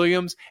Marcus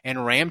Williams and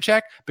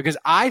Ramczyk because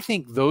I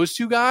think those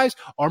two guys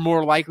are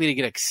more likely to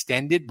get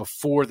extended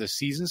before the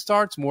season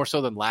starts, more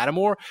so than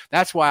Lattimore.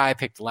 That's why I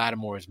picked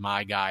Lattimore as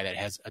my guy that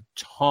has a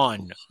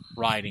ton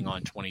riding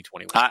on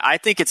 2021. I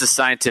think it's a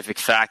scientific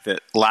fact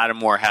that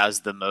Lattimore has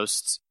the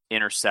most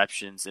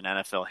interceptions in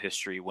NFL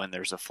history when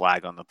there's a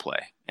flag on the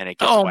play and it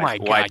gets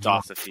wiped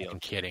off the field. I'm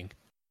kidding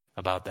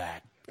about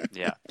that.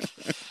 Yeah.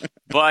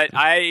 But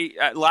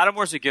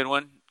Lattimore's a good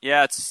one.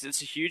 Yeah,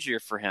 it's a huge year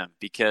for him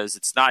because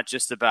it's not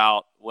just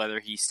about whether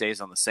he stays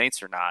on the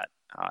Saints or not.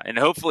 And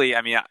hopefully,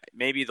 I mean,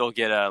 maybe they'll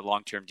get a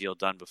long-term deal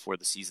done before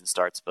the season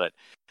starts. But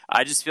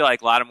I just feel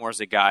like Lattimore's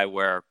a guy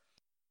where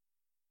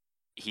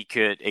it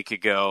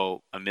could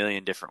go a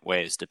million different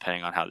ways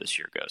depending on how this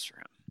year goes for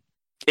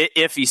him.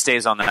 If he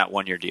stays on that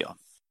 1-year deal.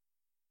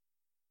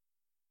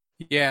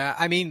 Yeah,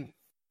 I mean,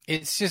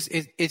 it's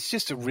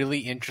just a really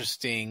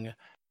interesting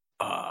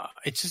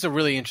it's just a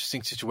really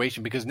interesting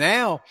situation because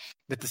now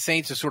that the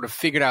Saints have sort of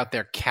figured out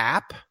their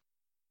cap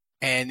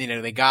and,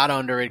 they got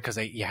under it because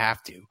you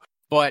have to.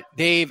 But,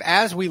 Dave,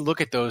 as we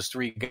look at those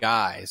three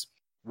guys,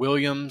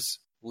 Williams,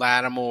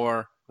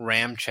 Lattimore,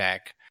 Ramczyk,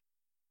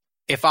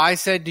 if I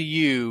said to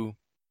you,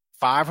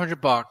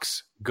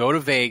 $500, go to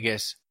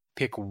Vegas,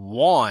 pick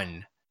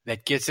one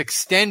that gets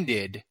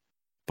extended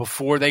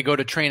before they go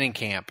to training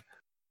camp,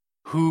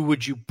 who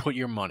would you put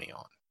your money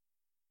on?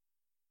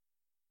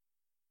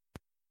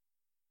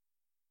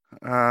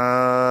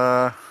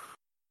 I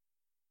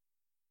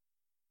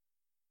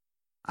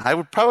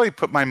would probably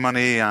put my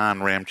money on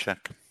Ramczyk.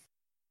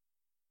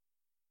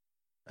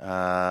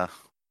 I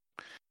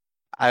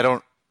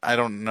don't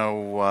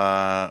know.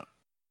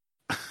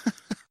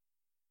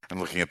 I'm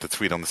looking at the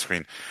tweet on the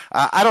screen.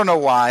 I don't know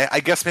why. I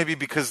guess maybe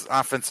because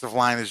offensive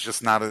line is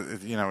just not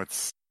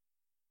it's.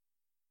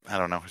 I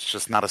don't know. It's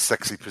just not a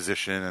sexy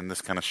position, and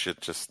this kind of shit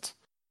just.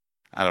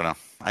 I don't know.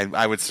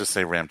 I would just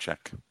say Ramczyk.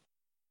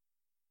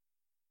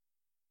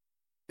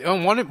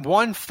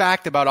 One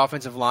fact about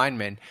offensive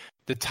linemen: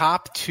 the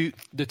top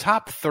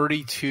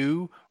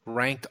 32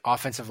 ranked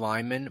offensive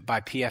linemen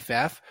by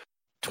PFF,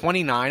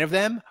 29 of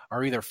them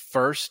are either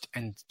first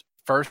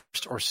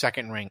or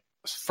second round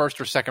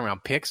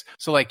picks.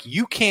 So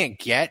you can't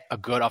get a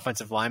good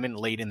offensive lineman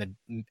late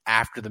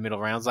after the middle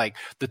rounds. Like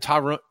the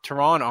Teron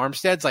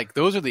Armsteads,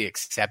 those are the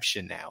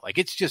exception now.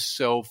 It's just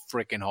so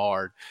freaking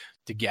hard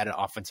to get an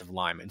offensive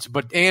lineman.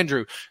 But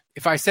Andrew,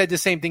 if I said the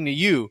same thing to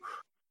you,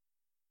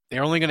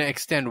 they're only going to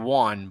extend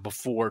one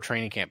before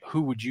training camp.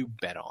 Who would you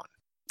bet on?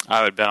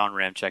 I would bet on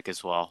Ramczyk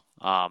as well.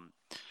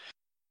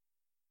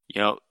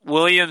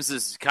 Williams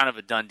is kind of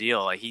a done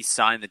deal. He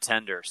signed the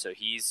tender, so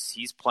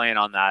he's playing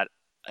on that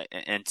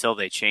until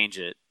they change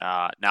it.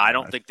 Now, I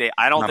don't think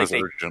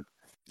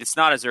it's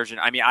not as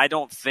urgent. I mean, I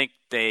don't think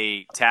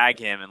they tag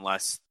him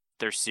unless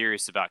they're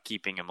serious about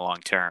keeping him long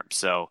term.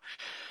 So,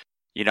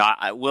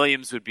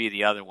 Williams would be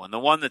the other one. The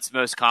one that's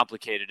most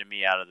complicated to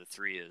me out of the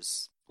three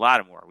is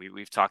Lattimore.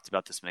 We've talked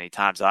about this many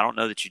times. I don't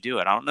know that you do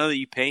it. I don't know that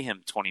you pay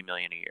him $20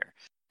 million a year.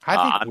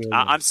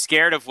 I'm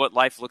scared of what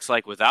life looks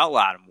like without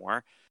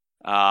Lattimore.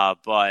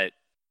 But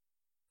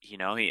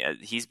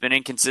he's been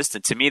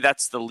inconsistent. To me,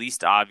 that's the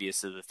least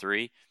obvious of the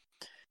three.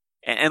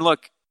 And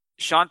look,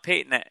 Sean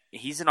Payton,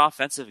 he's an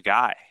offensive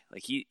guy.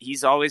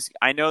 He's always.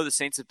 I know the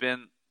Saints have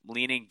been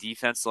leaning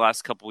defense the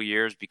last couple of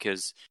years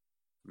because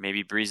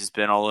maybe Breeze has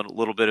been a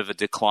little bit of a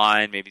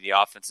decline. Maybe the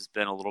offense has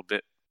been a little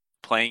bit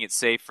playing it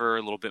safer,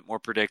 a little bit more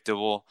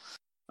predictable.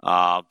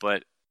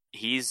 But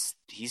he's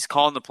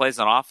calling the plays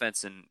on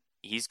offense, and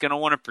he's going to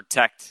want to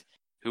protect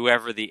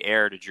whoever the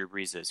heir to Drew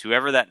Brees is.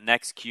 Whoever that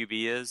next QB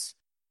is,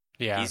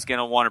 he's going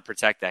to want to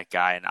protect that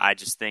guy. And I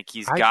just think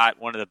he's got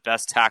one of the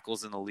best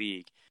tackles in the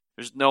league.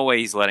 There's no way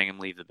he's letting him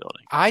leave the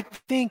building. I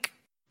think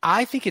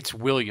it's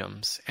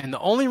Williams. And the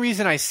only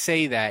reason I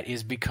say that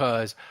is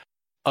because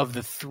of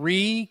the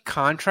three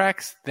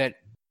contracts that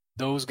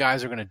those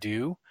guys are going to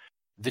do,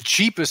 the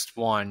cheapest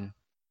one,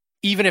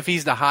 even if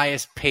he's the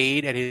highest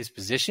paid at his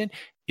position,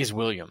 is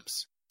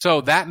Williams.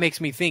 So that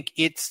makes me think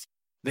it's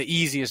the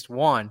easiest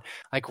one.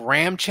 Like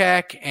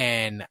Ramczyk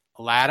and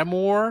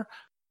Lattimore,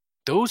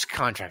 those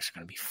contracts are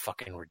going to be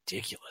fucking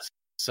ridiculous.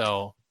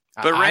 So,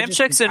 but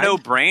Ramczyk's a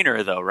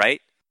no-brainer, though,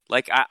 right?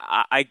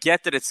 I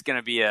get that it's going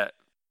to be a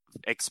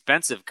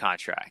expensive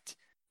contract,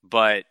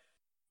 but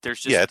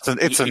there's just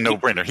it's a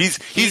no-brainer.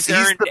 He's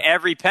earned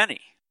every penny.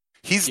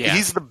 He's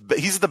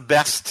the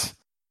best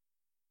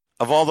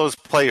of all those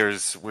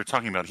players we're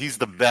talking about. He's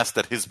the best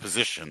at his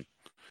position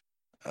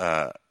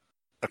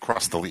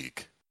across the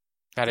league.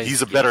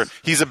 He's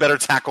a better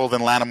tackle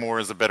than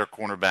Lattimore is a better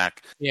cornerback.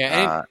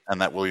 Yeah,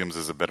 and that Williams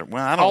is a better.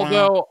 Well, I don't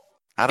know.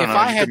 If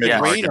I had to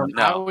rate him,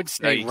 I would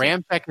say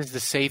Ramczyk is the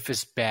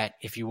safest bet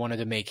if you wanted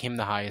to make him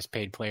the highest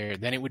paid player.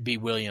 Then it would be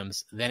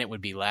Williams. Then it would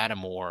be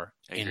Lattimore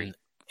in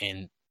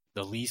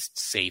the least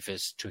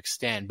safest to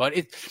extend. But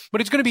it's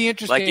going to be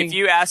interesting. If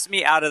you ask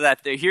me out of that,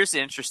 here's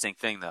the interesting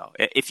thing though.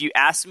 If you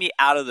ask me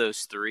out of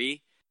those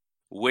three,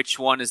 which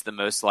one is the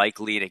most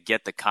likely to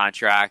get the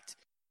contract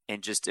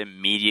and just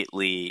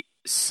immediately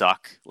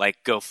suck,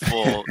 go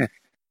full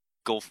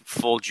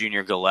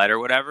Junior Galette or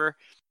whatever,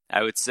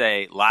 I would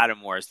say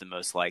Lattimore is the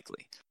most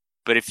likely.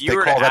 But if you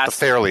were to ask,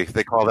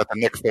 they call that the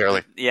Nick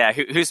Fairley. Yeah,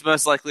 who's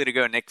most likely to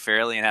go Nick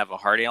Fairley and have a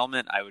heart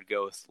ailment? I would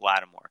go with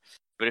Lattimore.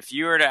 But if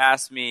you were to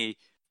ask me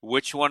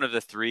which one of the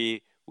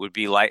three would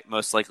be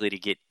most likely to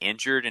get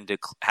injured and to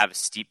have a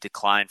steep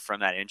decline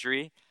from that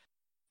injury,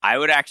 I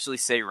would actually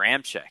say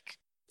Ramczyk.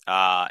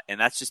 And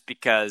that's just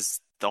because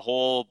the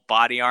whole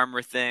body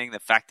armor thing, the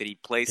fact that he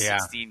plays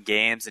 16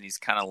 games and he's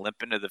kind of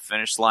limping to the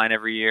finish line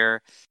every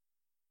year.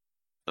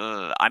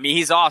 I mean,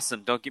 he's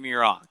awesome. Don't get me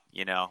wrong,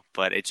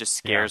 but it just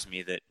scares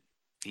me that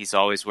he's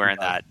always wearing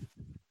that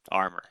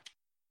armor.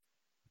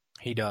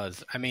 He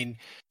does. I mean,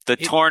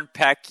 torn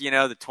pec,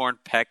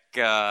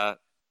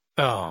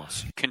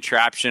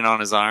 contraption on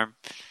his arm.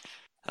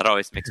 That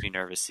always makes me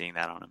nervous seeing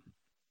that on him.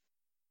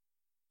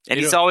 And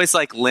he's always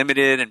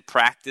limited in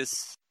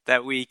practice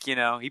that week.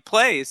 He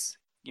plays.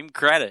 Give him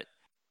credit,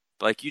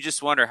 Like, you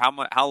just wonder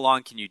how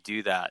long can you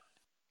do that?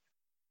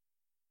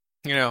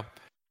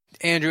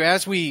 Andrew,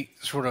 as we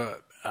sort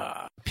of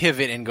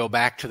pivot and go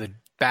back to the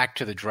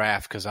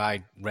draft, because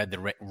I read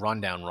the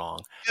rundown wrong.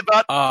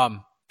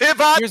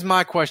 Here's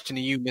my question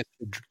to you,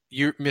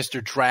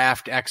 Mr.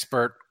 Draft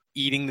Expert,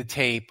 eating the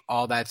tape,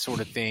 all that sort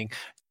of thing.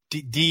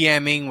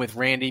 DMing with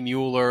Randy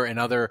Mueller and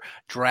other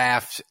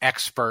draft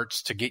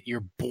experts to get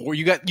your board.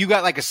 You got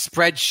like a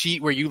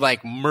spreadsheet where you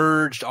like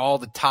merged all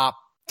the top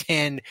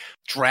 10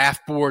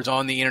 draft boards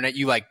on the internet.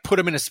 You like put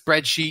them in a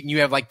spreadsheet and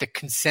you have like the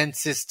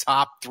consensus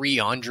top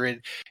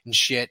 300 and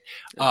shit.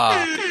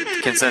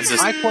 Consensus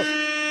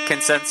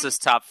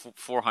top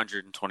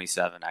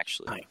 427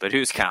 actually, but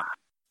who's counting?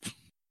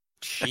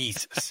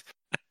 Jesus.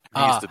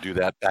 I used to do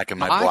that back in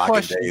my blogging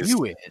question days. To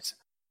you is,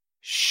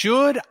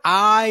 should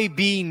I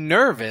be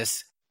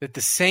nervous that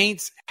the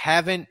Saints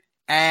haven't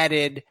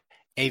added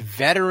a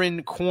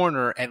veteran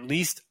corner, at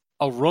least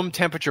a room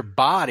temperature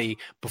body,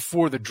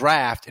 before the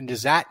draft? And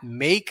does that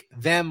make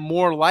them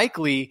more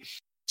likely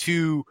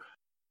to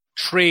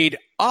trade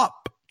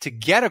up to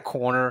get a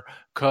corner?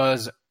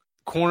 Because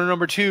corner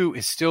number 2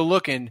 is still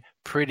looking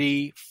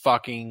pretty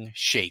fucking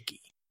shaky.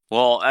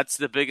 Well, that's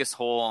the biggest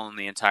hole on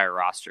the entire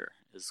roster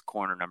is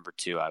corner number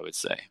 2, I would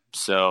say.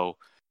 So,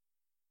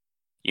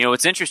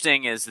 what's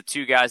interesting is the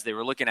two guys they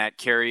were looking at,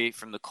 Kerry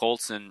from the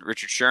Colts and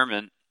Richard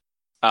Sherman,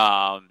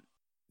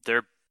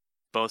 they're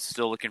both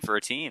still looking for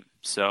a team.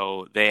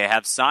 So they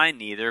have signed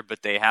neither,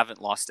 but they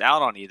haven't lost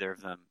out on either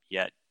of them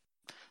yet.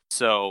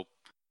 So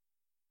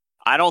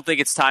I don't think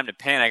it's time to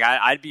panic.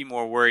 I'd be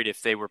more worried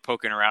if they were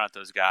poking around at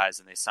those guys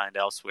and they signed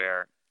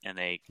elsewhere and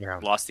they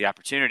lost the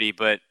opportunity.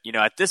 But,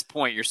 at this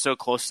point, you're so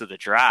close to the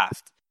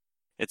draft.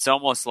 It's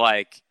almost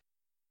like,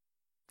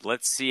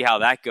 let's see how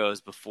that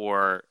goes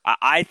before.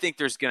 I think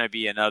there's going to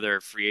be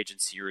another free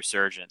agency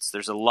resurgence.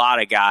 There's a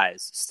lot of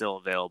guys still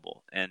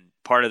available, and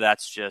part of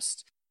that's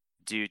just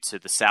due to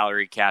the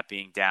salary cap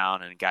being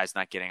down and guys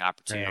not getting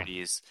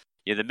opportunities.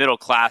 The middle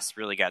class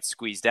really got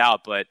squeezed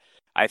out, but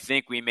I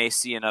think we may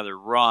see another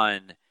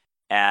run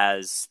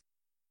as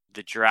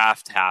the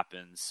draft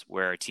happens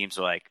where teams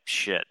are like,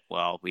 shit,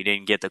 well, we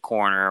didn't get the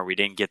corner, we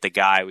didn't get the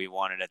guy we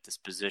wanted at this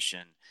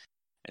position.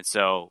 And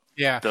so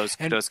those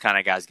kind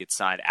of guys get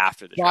signed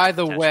after the draft. By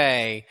the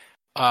way,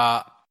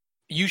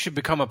 you should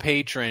become a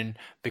patron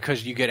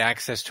because you get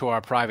access to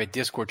our private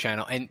Discord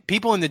channel. And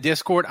people in the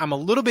Discord, I'm a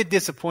little bit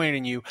disappointed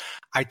in you.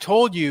 I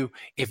told you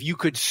if you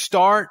could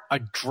start a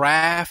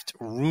draft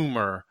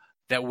rumor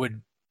that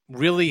would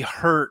really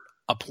hurt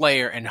a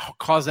player and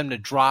cause them to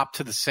drop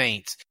to the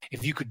Saints,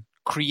 if you could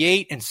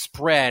create and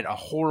spread a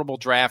horrible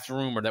draft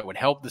rumor that would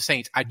help the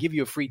Saints, I'd give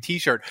you a free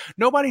t-shirt.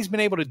 Nobody's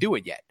been able to do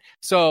it yet.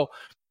 So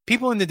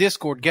people in the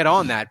Discord, get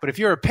on that. But if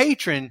you're a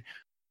patron,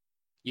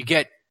 you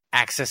get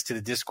access to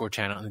the Discord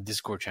channel, and the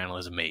Discord channel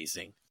is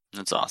amazing.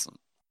 That's awesome.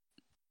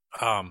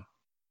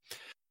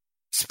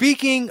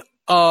 Speaking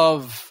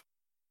of,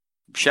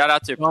 shout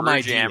out to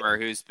Brew Jammer,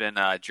 who's been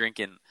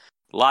drinking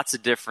lots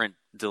of different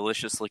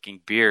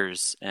delicious-looking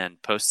beers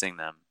and posting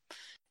them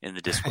in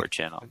the Discord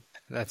channel.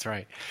 That's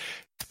right.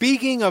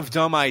 Speaking of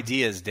dumb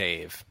ideas,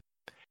 Dave,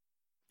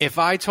 if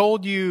I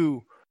told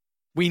you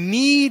we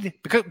need,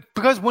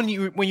 because when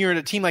you're at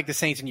a team like the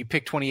Saints and you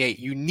pick 28,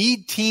 you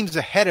need teams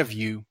ahead of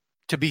you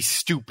to be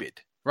stupid,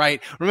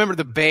 right? Remember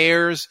the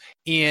Bears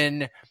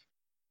in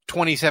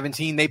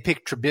 2017, they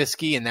picked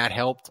Trubisky and that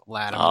helped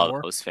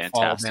Lattimore that was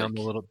fantastic. Fall down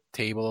the little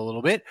table a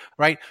little bit,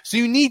 right? So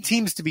you need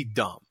teams to be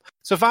dumb.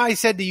 So if I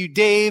said to you,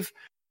 Dave,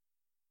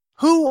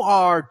 who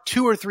are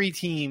 2 or 3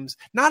 teams,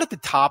 not at the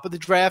top of the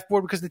draft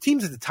board, because the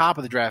teams at the top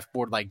of the draft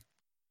board, like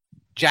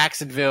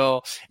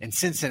Jacksonville and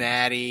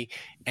Cincinnati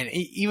and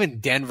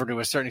even Denver to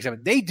a certain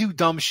extent, they do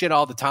dumb shit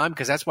all the time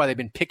because that's why they've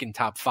been picking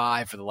top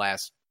 5 for the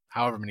last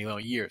however many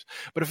years.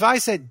 But if I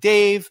said,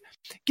 Dave,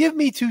 give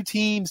me 2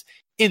 teams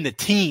in the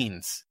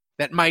teens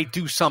that might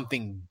do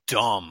something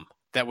dumb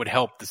that would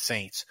help the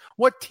Saints,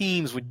 what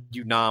teams would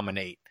you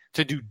nominate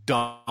to do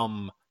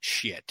dumb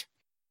shit?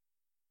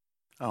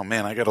 Oh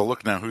man, I got to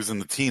look now. Who's in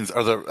the teens?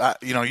 Are the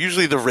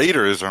usually the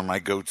Raiders are my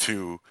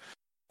go-to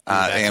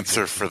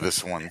answer for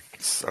this one.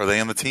 Are they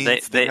in the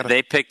teens?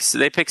 They pick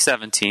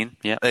 17.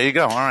 Yeah, there you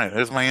go. All right,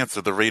 there's my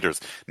answer. The Raiders.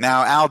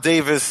 Now Al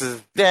Davis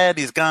is dead.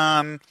 He's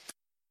gone.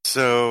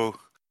 So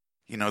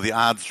the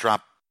odds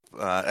drop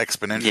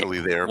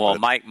exponentially there. Well,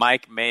 but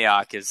Mike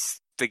Mayock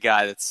is the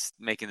guy that's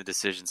making the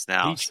decisions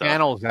now. He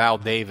channels Al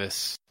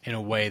Davis in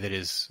a way that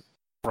is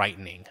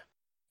frightening.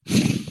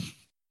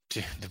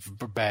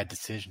 Bad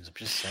decisions, I'm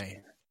just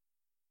saying.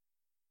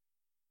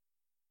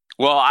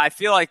 Well, I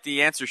feel like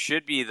the answer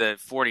should be the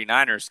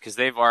 49ers because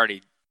they've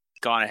already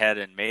gone ahead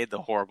and made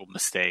the horrible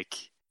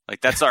mistake.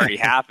 Like, that's already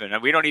happened.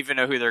 And we don't even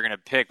know who they're going to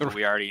pick, but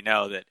we already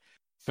know that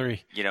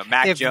 3.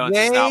 Mac Jones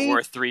is not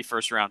worth 3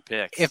 first-round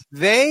picks. If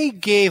they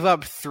gave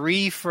up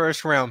 3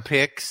 first-round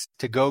picks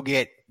to go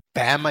get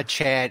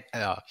Chad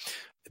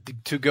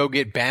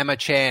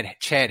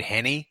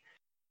Henne,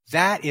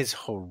 that is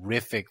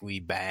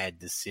horrifically bad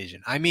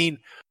decision. I mean,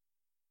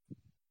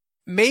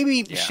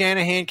 maybe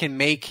Shanahan can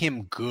make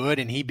him good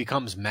and he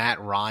becomes Matt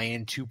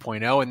Ryan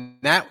 2.0. And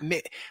that,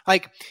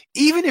 like,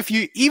 even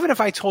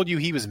if I told you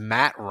he was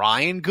Matt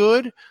Ryan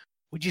good,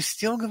 would you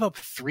still give up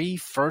 3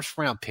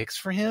 first-round picks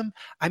for him?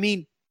 I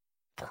mean,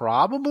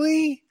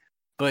 probably,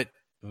 but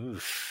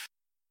oof.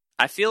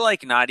 I feel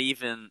like not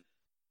even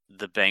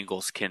the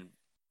Bengals can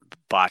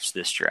botch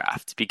this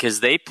draft because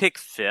they pick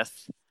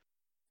 5th,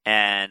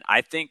 and I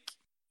think,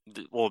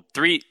 well,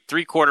 three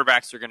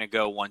quarterbacks are going to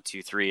go 1,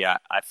 2, 3.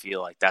 I feel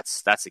like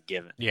that's a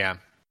given. Yeah.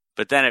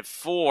 But then at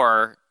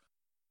 4,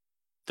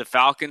 the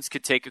Falcons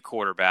could take a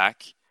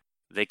quarterback.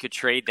 They could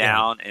trade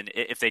down, and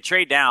if they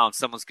trade down,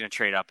 someone's going to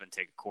trade up and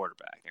take a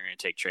quarterback. They're going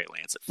to take Trey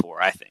Lance at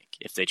 4, I think,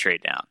 if they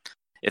trade down.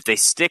 If they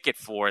stick at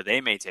 4,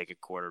 they may take a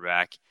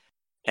quarterback.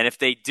 And if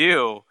they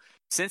do,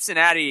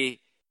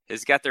 Cincinnati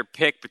has got their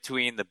pick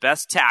between the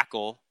best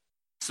tackle,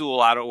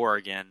 Sewell out of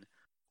Oregon,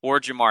 or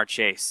Jamar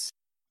Chase.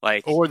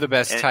 Or the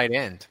best tight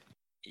end.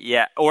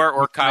 Yeah,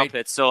 or Kyle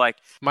Pitts. So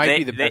might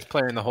be the best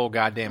player in the whole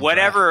goddamn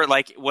whatever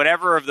draft.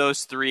 Whatever of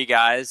those 3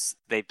 guys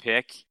they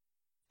pick,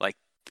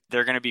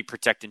 they're going to be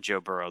protecting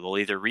Joe Burrow. They'll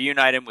either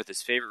reunite him with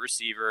his favorite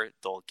receiver,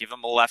 they'll give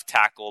him a left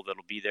tackle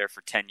that'll be there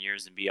for 10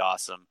 years and be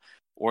awesome,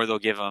 or they'll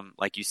give him,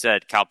 like you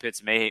said, Kyle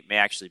Pitts may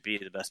actually be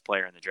the best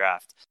player in the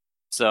draft.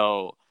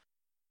 So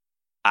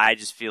I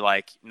just feel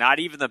like not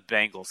even the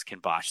Bengals can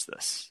botch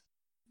this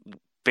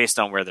based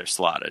on where they're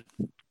slotted,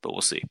 but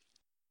we'll see.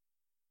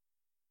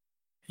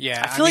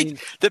 Yeah, I feel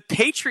like the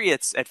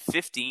Patriots at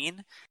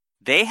 15,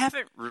 they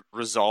haven't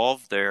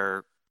resolved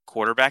their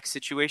quarterback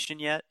situation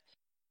yet.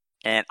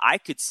 And I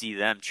could see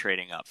them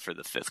trading up for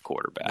the 5th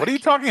quarterback. What are you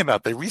talking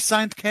about? They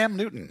re-signed Cam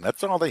Newton.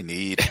 That's all they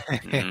need.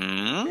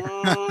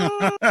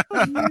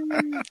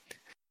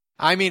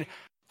 I mean,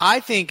 I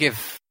think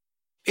if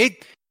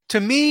it, to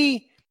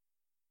me,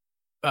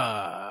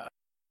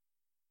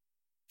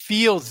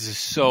 Fields is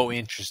so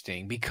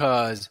interesting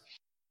because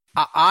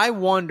I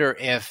wonder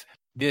if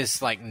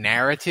this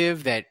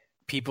narrative that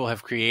people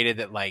have created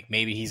that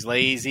maybe he's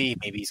lazy,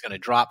 maybe he's going to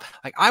drop.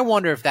 I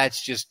wonder if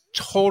that's just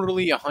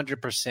totally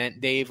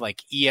 100%, Dave,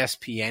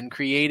 ESPN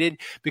created,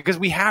 because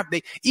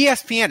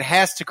ESPN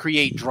has to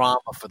create drama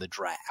for the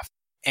draft.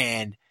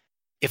 And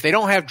if they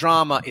don't have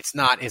drama, it's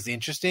not as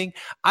interesting.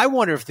 I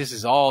wonder if this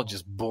is all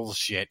just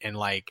bullshit and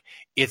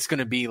it's going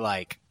to be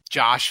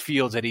Josh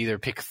Fields at either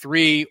pick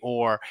 3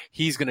 or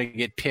he's going to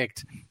get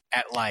picked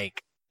at 8.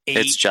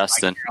 It's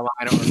Justin.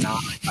 Carolina or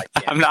not.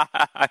 I'm not.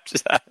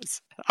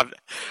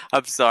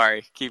 I'm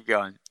sorry. Keep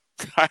going.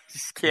 I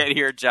just can't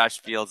hear Josh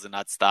Fields and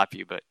not stop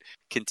you, but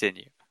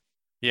continue.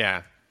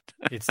 Yeah,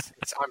 it's.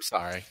 I'm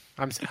sorry.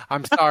 I'm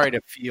sorry to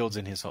Fields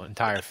and his whole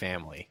entire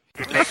family.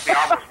 It makes me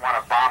almost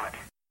want to vomit.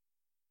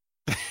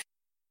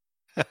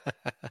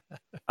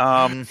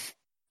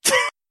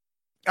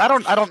 I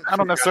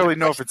don't necessarily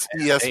know if it's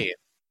ESPN.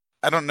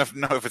 I don't know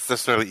if it's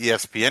necessarily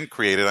ESPN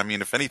created. I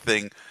mean, if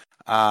anything,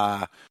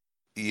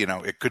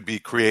 it could be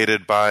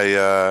created by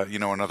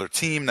another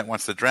team that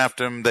wants to draft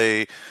him.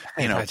 They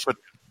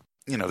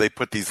they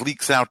put these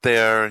leaks out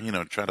there,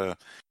 try to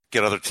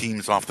get other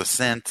teams off the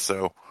scent.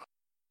 So,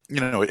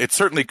 it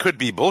certainly could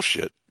be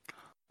bullshit.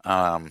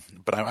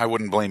 But I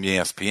wouldn't blame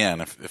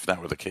ESPN if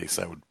that were the case.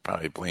 I would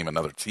probably blame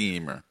another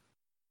team or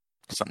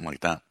something like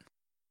that.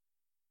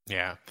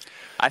 Yeah.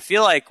 I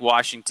feel like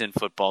Washington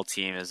football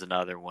team is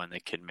another one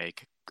that could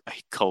make a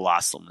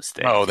colossal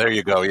mistake. Oh, there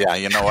you go. Yeah,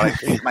 you know what?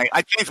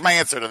 I changed my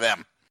answer to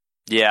them.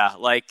 Yeah,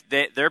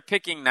 they're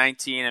picking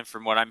 19, and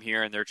from what I'm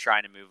hearing, they're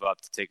trying to move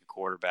up to take a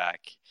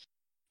quarterback.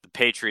 The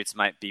Patriots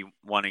might be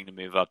wanting to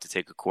move up to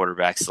take a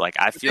quarterback. So,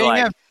 I feel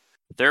like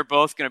they're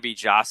both going to be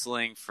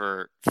jostling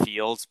for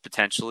Fields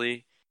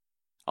potentially.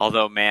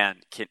 Although, man,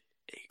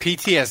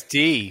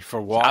 PTSD for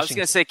Washington. I was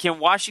going to say, can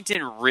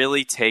Washington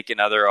really take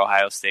another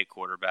Ohio State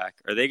quarterback?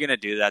 Are they going to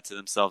do that to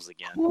themselves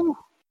again? Ooh.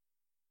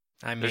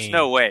 I mean, there's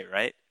no way,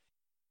 right?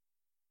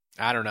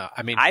 I don't know.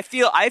 I mean, I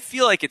feel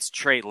like it's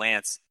Trey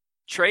Lance.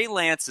 Trey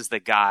Lance is the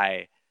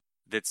guy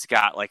that's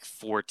got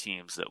 4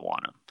 teams that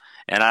want him,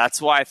 and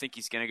that's why I think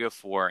he's going to go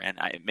 4. And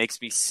it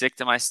makes me sick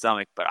to my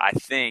stomach, but I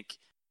think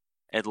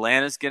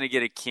Atlanta's going to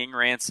get a king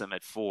ransom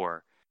at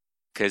 4.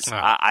 Because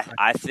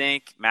I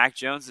think Mac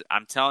Jones,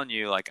 I'm telling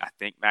you, I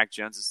think Mac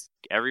Jones is,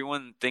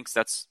 everyone thinks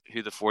that's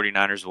who the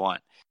 49ers want.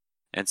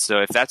 And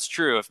so if that's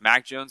true, if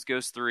Mac Jones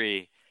goes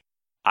 3,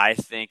 I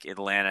think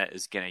Atlanta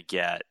is going to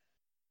get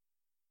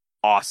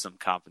awesome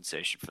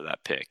compensation for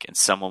that pick. And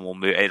someone will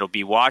move. It'll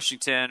be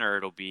Washington or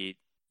it'll be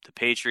the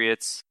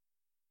Patriots.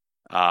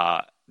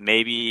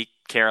 Maybe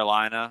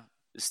Carolina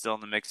is still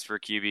in the mix for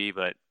QB,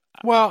 but.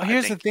 Well,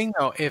 here's the thing,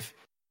 though.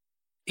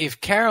 If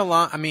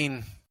Carolina, I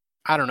mean,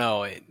 I don't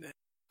know.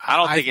 I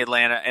don't think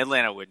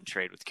Atlanta wouldn't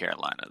trade with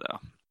Carolina, though.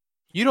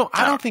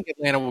 I don't think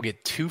Atlanta will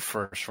get 2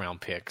 first-round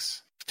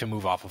picks to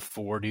move off of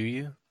 4, do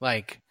you?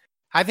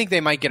 I think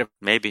they might get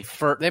maybe.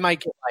 They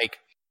might get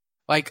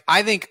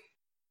I think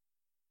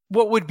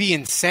what would be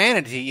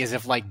insanity is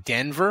if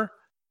Denver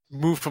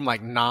moved from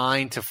like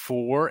 9 to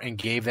 4 and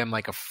gave them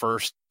like a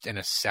first and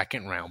a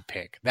second round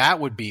pick. That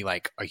would be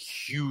like a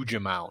huge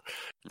amount.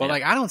 But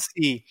like I don't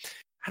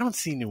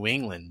see New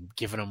England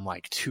giving them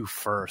like 2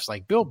 firsts.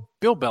 Like Bill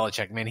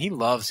Belichick, man, he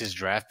loves his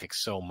draft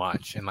picks so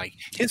much, and like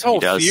his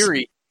whole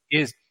theory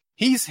is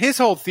his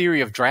whole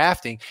theory of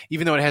drafting,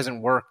 even though it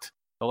hasn't worked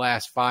the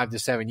last 5 to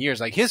 7 years.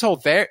 Like his whole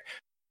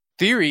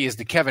theory is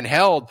the Kevin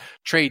Held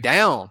trade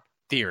down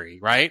theory,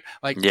 right?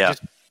 Like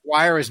just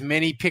acquire as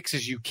many picks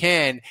as you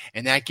can,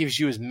 and that gives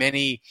you as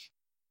many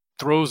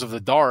throws of the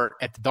dart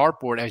at the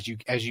dartboard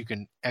as you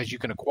can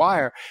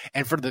acquire.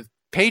 And for the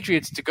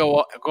Patriots to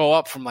go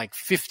up from like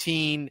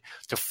 15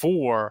 to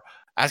 4,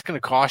 that's going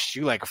to cost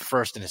you like a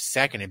first and a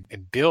second.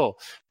 And Bill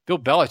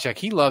Belichick,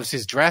 he loves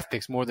his draft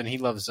picks more than he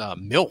loves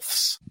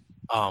MILFs.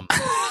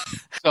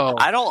 So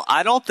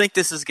I don't think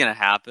this is going to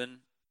happen.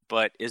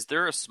 But is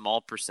there a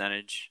small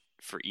percentage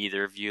for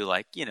either of you,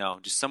 like, you know,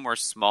 just somewhere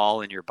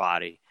small in your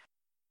body,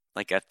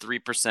 like a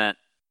 3%,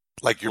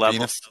 like your level,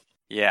 penis?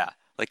 Yeah,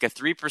 like a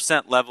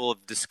 3% level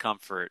of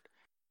discomfort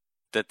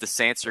that the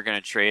Saints are going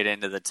to trade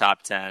into the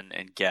top 10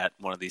 and get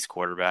one of these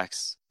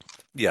quarterbacks?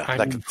 Yeah, I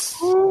have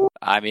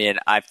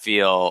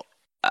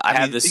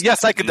this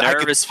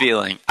nervous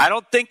feeling. I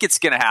don't think it's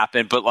going to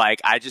happen, but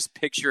like I just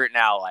picture it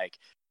now, like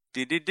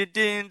you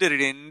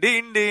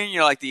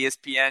know, like the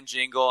ESPN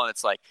jingle, and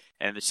it's like,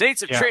 and the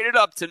Saints have traded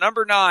up to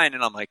number 9,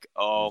 and I'm like,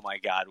 oh my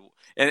god!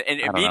 And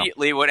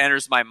immediately, what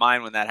enters my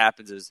mind when that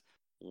happens is,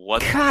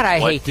 what? God, I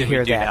hate to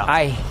hear that.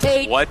 I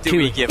hate what do to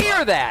we give hear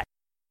up? that.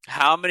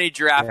 How many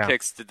draft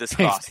picks did this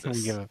cost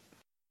us?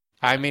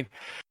 I mean,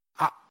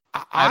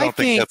 I don't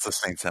think that's the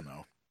Saints'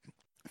 MO.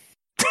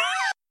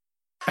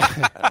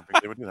 I don't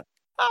think they would do that.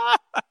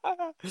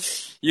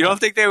 You don't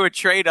think they would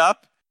trade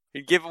up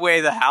and give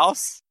away the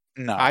house?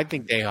 No, I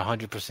think they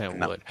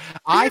 100% would.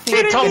 I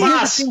think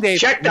Tomas,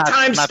 check the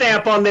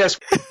timestamp on this.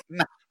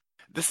 No.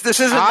 This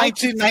isn't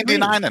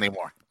 1999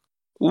 anymore.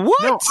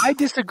 What? No, I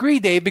disagree,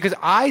 Dave, because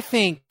I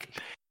think,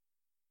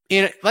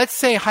 let's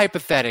say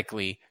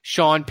hypothetically,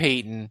 Sean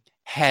Payton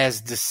has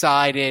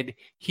decided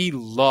he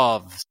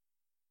loves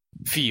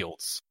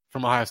Fields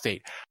from Ohio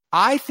State.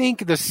 I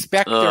think the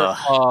specter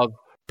of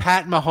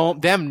Pat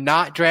Mahomes, them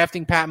not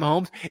drafting Pat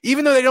Mahomes,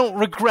 even though they don't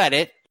regret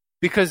it,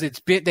 because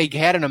they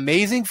had an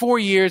amazing 4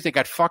 years. They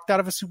got fucked out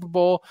of a Super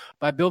Bowl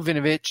by Bill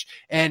Vinovich,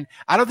 and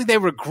I don't think they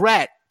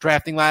regret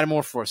drafting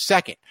Lattimore for a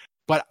second.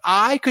 But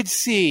I could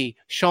see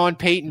Sean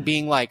Payton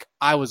being like,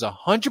 I was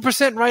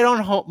 100% right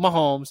on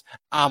Mahomes.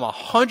 I'm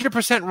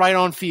 100% right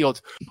on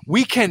Fields.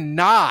 We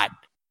cannot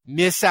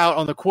miss out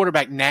on the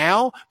quarterback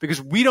now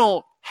because we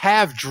don't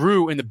have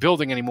Drew in the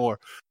building anymore.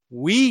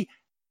 We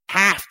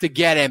have to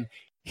get him.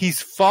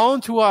 He's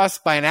fallen to us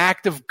by an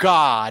act of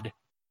God.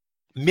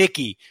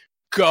 Mickey,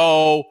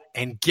 go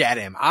and get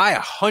him. I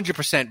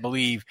 100%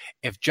 believe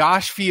if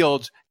Josh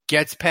Fields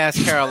gets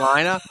past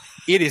Carolina,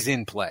 it is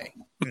in play.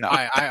 No,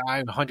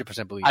 I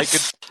 100% believe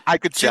it. I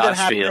could see Josh that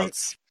happening.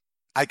 Fields.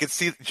 I could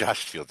see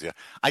Josh Fields. Yeah,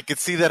 I could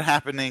see that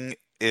happening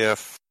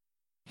if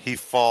he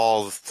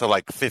falls to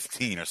like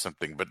 15 or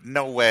something. But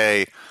no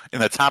way in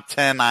the top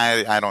 10.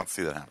 I don't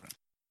see that happening.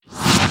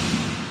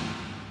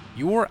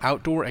 Your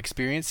outdoor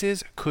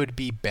experiences could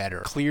be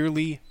better,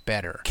 clearly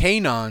better.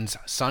 Kanon's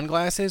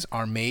sunglasses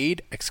are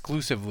made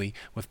exclusively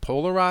with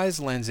polarized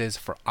lenses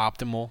for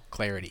optimal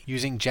clarity.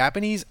 Using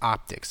Japanese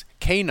optics,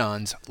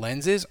 Kanon's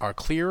lenses are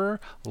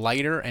clearer,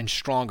 lighter, and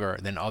stronger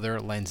than other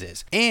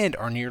lenses, and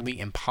are nearly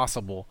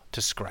impossible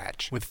to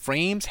scratch. With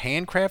frames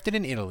handcrafted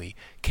in Italy,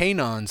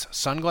 Kanon's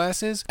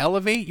sunglasses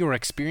elevate your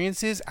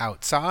experiences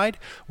outside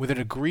with a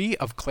degree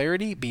of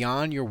clarity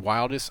beyond your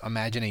wildest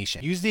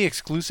imagination. Use the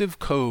exclusive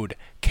code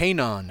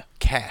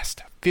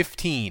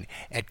KanonCast15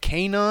 at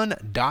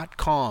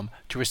Kanon.com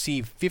to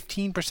receive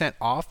 15%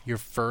 off your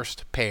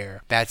first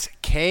pair. That's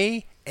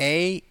KAENONCAST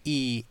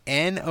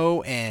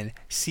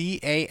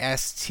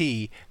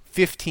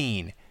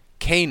 15.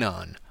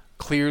 Kanon.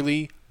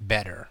 Clearly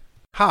better.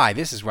 Hi,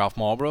 this is Ralph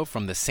Marlborough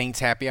from the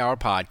Saints Happy Hour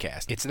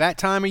podcast. It's that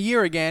time of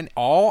year again.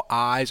 All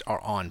eyes are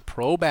on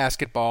pro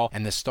basketball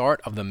and the start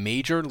of the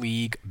Major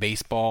League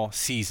Baseball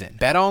season.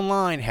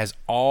 BetOnline has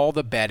all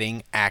the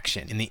betting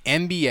action. In the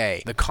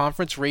NBA, the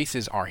conference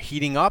races are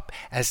heating up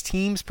as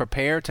teams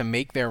prepare to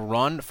make their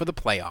run for the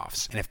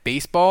playoffs. And if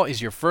baseball is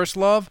your first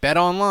love,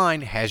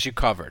 BetOnline has you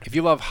covered. If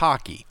you love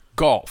hockey,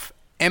 golf,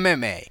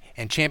 MMA,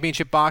 and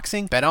championship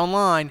boxing,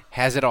 BetOnline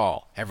has it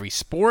all. Every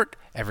sport,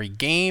 every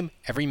game,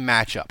 every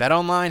matchup.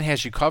 BetOnline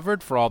has you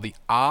covered for all the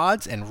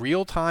odds and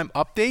real-time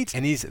updates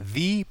and is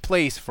the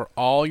place for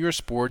all your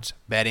sports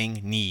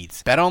betting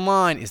needs.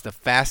 BetOnline is the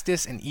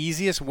fastest and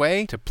easiest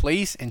way to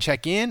place and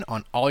check in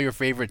on all your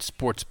favorite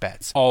sports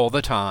bets all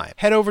the time.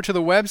 Head over to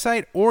the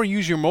website or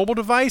use your mobile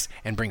device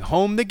and bring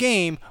home the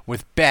game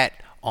with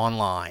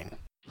BetOnline.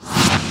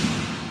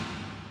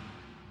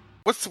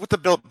 What's with the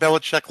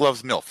Belichick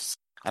loves MILFs?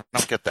 I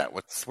don't get that.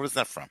 What is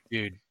that from?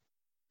 Dude,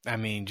 I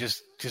mean,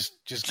 just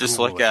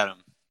look at him.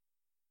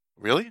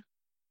 Really?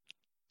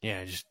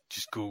 Yeah, just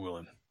Google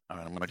him. All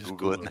right, I'm going to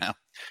Google it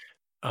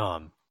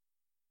now.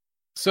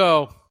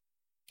 So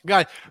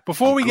Guys,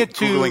 before we get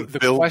to Googling the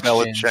Bill questions,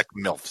 Belichick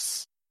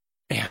MILFs.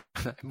 Yeah.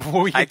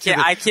 Before we I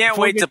get can't,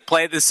 wait to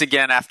play this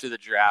again after the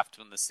draft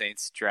when the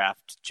Saints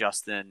draft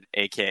Justin,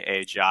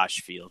 a.k.a.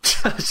 Josh Fields.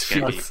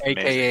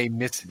 a.k.a.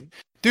 missing.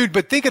 Dude,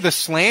 but think of the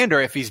slander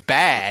if he's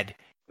bad.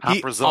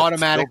 He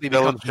automatically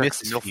becomes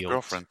Mrs. Fields.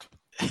 Girlfriend.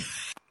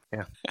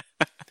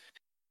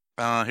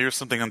 Yeah. Here's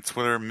something on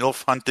Twitter.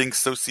 MILF hunting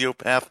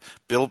sociopath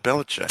Bill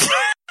Belichick.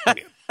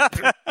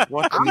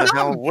 What in the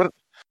hell?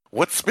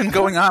 What's been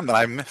going on that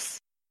I missed?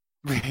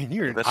 Man,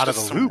 you're out of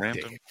the loop,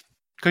 Dave.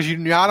 Because you're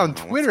not on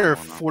Twitter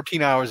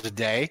 14 hours a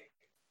day,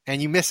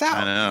 and you miss out.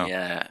 I know.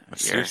 Yeah,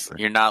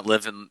 you're not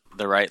living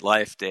the right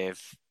life,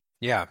 Dave.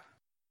 Yeah.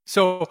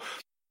 So,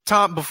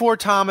 Tom, before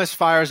Thomas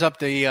fires up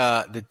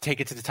the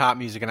Take It to the Top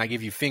music and I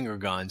give you finger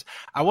guns,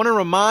 I want to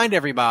remind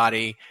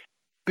everybody,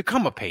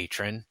 become a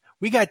patron.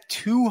 We got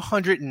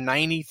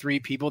 293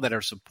 people that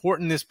are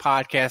supporting this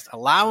podcast,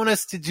 allowing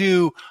us to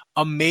do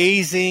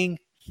amazing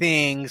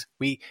things.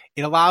 It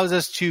allows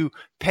us to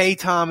pay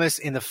Thomas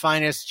in the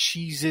finest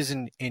cheeses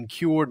and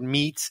cured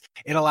meats.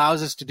 It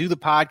allows us to do the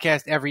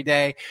podcast every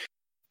day.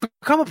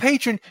 Become a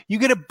patron. You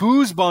get a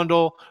booze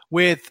bundle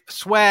with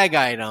swag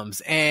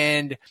items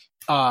and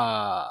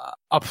a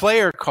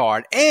player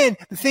card. And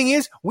the thing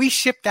is, we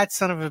ship that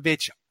son of a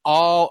bitch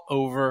all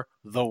over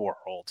the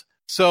world.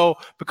 So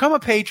become a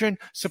patron,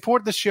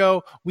 support the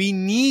show. We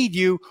need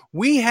you.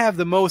 We have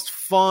the most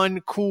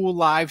fun, cool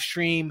live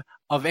stream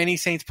of any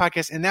Saints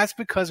podcast, and that's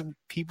because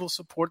people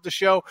support the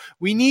show.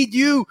 We need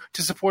you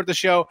to support the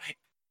show.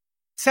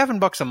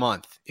 $7 a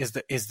month is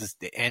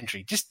the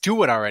entry. Just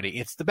do it already.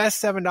 It's the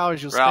best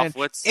 $7 you'll Ralph,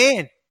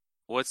 spend.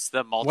 What's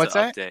the Malta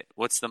update?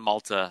 What's the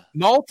Malta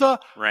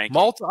ranking?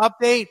 Malta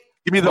update.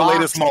 Give me the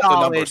latest Malta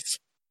numbers.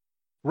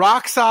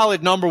 Rock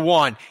solid number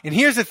 1. And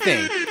here's the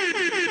thing.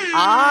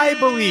 I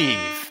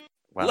believe.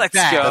 Let's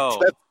go.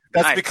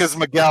 That's nice. because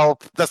Miguel.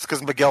 That's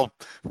because Miguel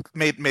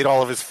made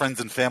all of his friends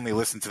and family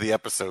listen to the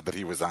episode that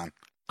he was on.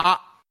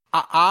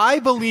 I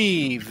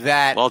believe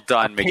that. Well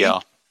done,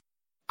 Miguel.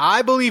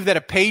 I believe that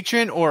a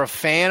patron or a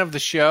fan of the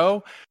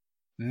show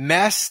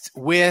messed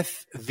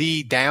with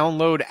the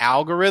download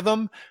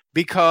algorithm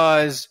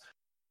because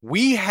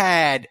we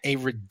had a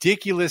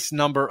ridiculous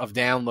number of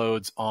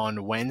downloads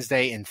on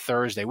Wednesday and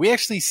Thursday. We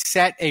actually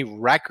set a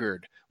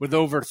record with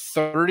over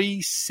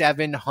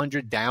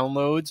 3,700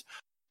 downloads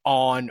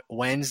on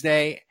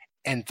Wednesday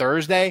and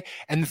Thursday.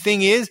 And the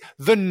thing is,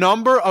 the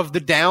number of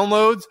the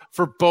downloads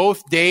for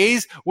both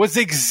days was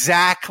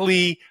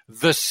exactly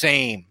the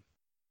same.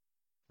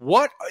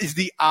 What is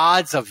the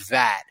odds of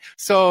that?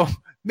 So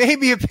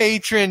maybe a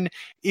patron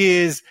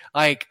is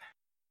like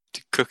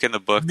cooking the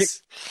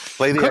books.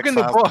 Cooking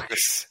the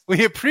books.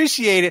 We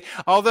appreciate it.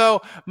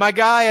 Although my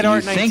guy at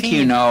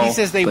Art19, he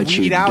says they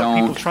weed out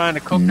people trying to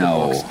cook the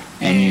books.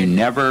 And you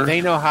never they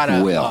know how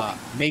to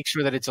make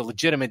sure that it's a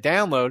legitimate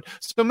download.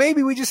 So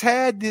maybe we just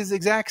had these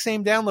exact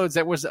same downloads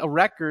that was a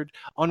record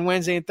on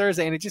Wednesday and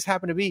Thursday, and it just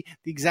happened to be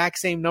the exact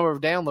same number of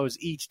downloads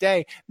each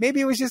day.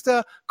 Maybe it was just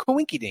a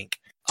coinky-dink.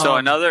 So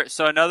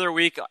another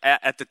week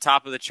at the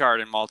top of the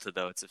chart in Malta,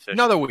 though. It's official.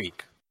 Another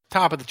week.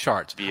 Top of the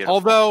charts. Beautiful.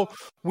 Although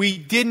we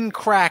didn't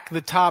crack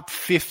the top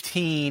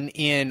 15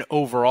 in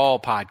overall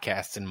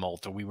podcasts in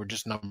Malta. We were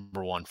just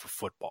number 1 for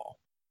football.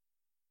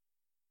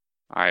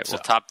 All right. Well,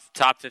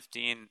 top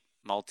 15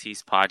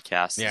 Maltese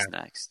podcast is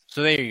next.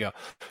 So there you go.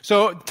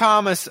 So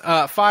Thomas,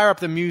 fire up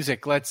the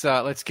music. Let's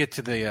get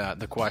to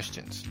the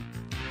questions.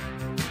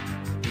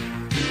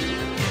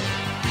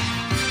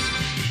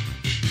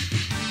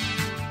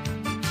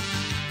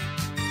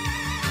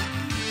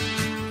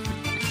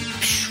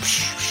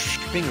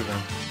 Finger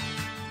gun.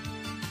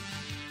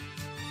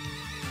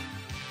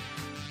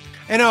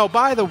 And oh,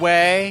 by the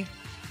way,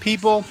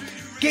 people,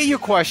 get your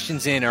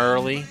questions in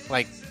early,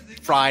 like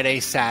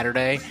Friday,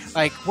 Saturday.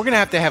 Like, we're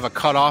going to have a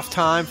cutoff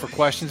time for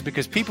questions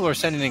because people are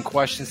sending in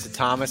questions to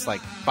Thomas like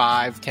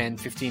 5, 10,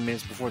 15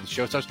 minutes before the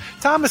show starts.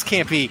 Thomas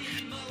can't be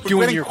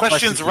doing your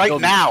questions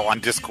right now on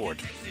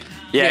Discord.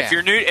 Yeah, if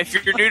you're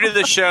new to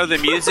the show, the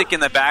music in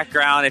the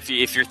background, if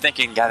you're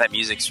thinking, God, that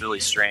music's really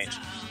strange.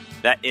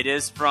 That it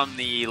is from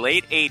the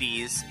late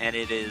 80s, and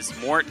it is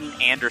Morton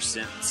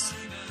Anderson's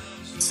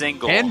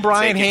single. And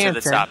Brian Hansen.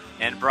 Hansen. To the Top.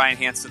 And Brian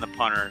Hansen, the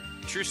punter.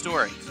 True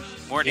story.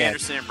 Morton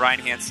Anderson and Brian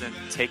Hansen,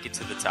 Take It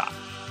to the Top.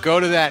 Go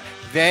to that.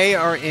 They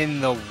are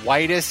in the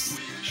whitest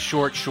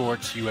short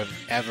shorts you have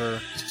ever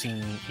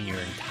seen in your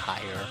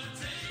entire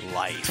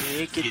life.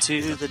 Take it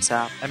to the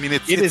top. I mean,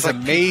 it is like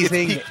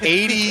amazing. Peak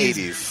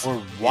 80s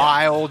were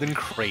wild and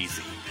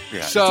crazy.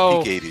 Yeah,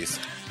 so, it's peak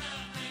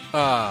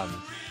 80s.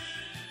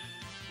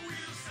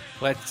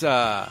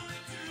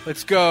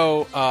 Let's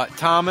go,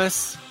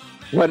 Thomas.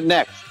 What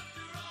next?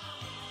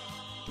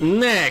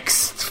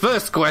 Next,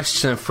 first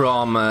question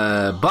from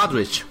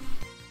Budrich.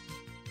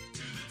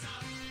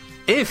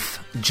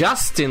 If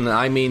Josh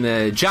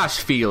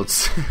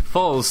Fields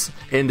falls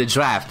in the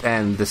draft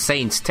and the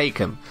Saints take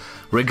him,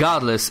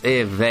 regardless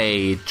if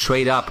they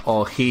trade up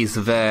or he's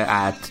there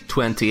at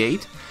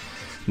 28,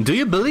 Do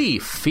you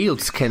believe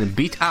Fields can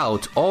beat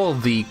out all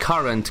the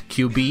current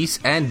QBs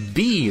and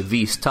be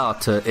the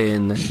starter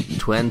in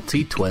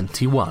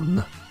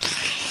 2021?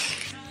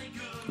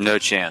 No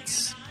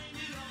chance.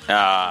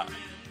 I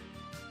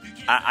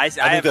think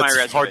have my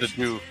that's hard to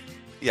reservations. do.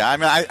 Yeah, I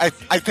mean,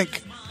 I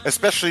think,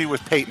 especially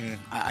with Payton,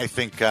 I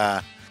think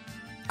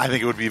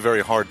it would be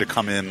very hard to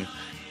come in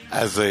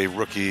as a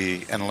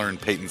rookie and learn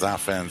Payton's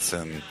offense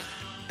and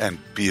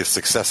be a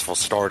successful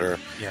starter.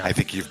 Yeah. I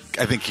think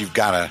you've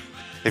got to.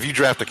 If you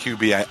draft a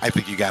QB, I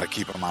think you got to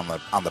keep him on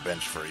the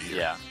bench for a year.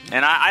 Yeah,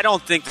 and I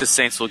don't think the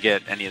Saints will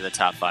get any of the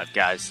top 5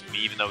 guys,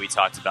 even though we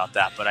talked about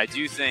that. But I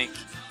do think,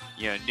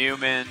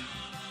 Newman,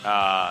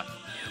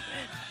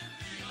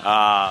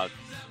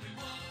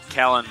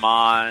 Kellen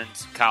Mond,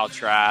 Kyle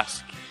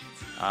Trask.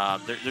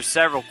 There's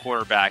several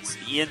quarterbacks.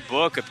 Ian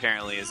Book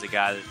apparently is a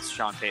guy that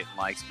Sean Payton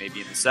likes, maybe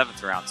in the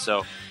 7th round.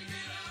 So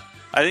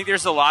I think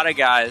there's a lot of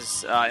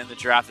guys in the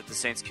draft that the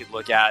Saints could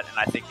look at, and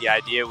I think the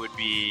idea would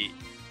be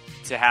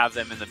to have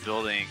them in the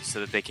building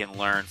so that they can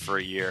learn for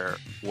a year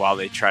while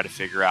they try to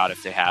figure out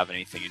if they have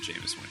anything in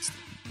Jameis Winston.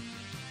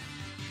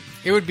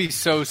 It would be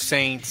so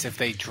Saints if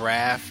they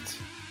draft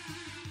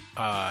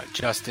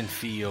Justin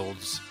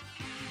Fields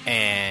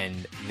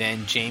and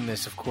then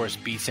Jameis, of course,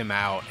 beats him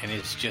out and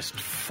is just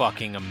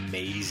fucking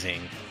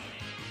amazing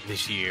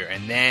this year.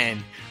 And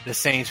then the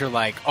Saints are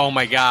like, oh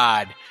my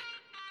God,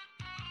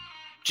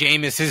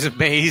 Jameis is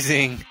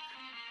amazing.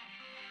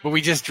 But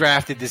we just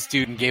drafted this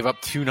dude and gave up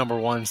 2 number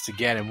 1s to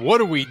get him. What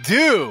do we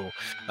do?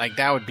 Like,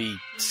 that would be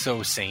so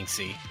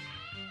Saintsy.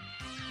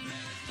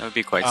 That would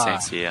be quite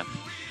Saintsy, yeah.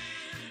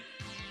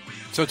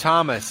 So,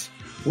 Thomas.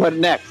 What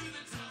next?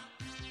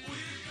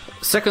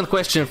 Second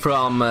question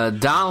from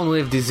Down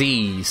with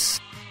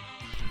Disease.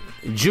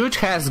 Juge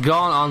has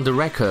gone on the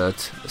record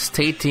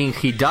stating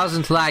he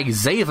doesn't like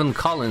Zaven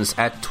Collins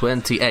at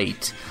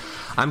 28.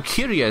 I'm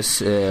curious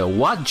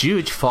what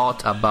Juge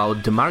thought about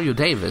Demario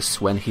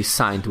Davis when he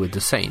signed with the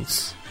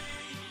Saints.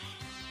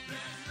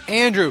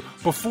 Andrew,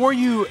 before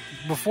you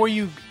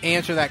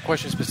answer that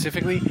question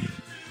specifically,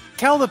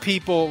 tell the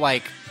people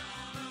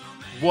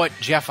what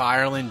Jeff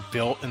Ireland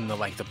built in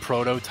the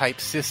prototype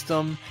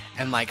system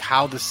and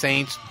how the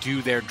Saints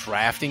do their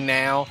drafting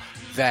now,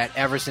 that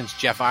ever since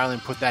Jeff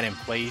Ireland put that in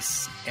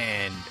place,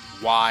 and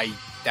why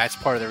that's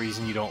part of the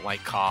reason you don't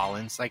like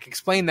Collins.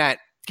 Explain that.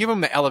 Give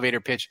them the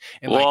elevator pitch.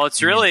 Well,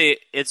 it's really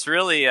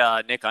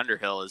Nick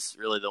Underhill is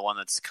really the one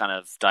that's kind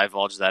of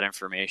divulged that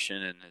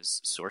information and has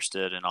sourced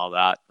it and all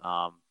that.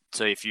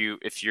 So if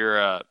you're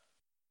a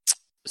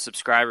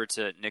subscriber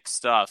to Nick's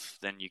stuff,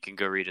 then you can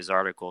go read his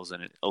articles,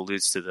 and it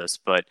alludes to this.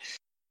 But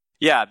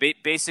yeah,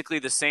 basically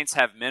the Saints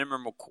have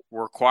minimum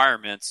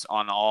requirements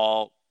on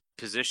all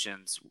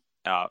positions: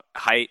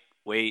 height,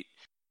 weight,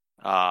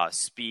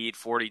 speed,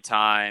 40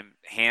 time,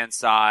 hand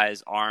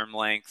size, arm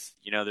length.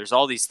 There's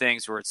all these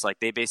things where it's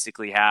they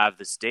basically have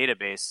this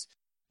database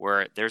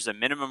where there's a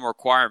minimum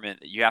requirement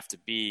that you have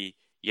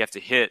to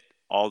hit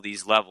all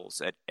these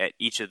levels at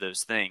each of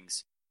those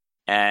things.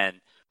 And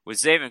with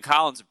Zaven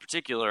Collins in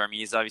particular,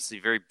 he's obviously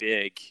very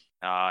big.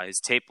 His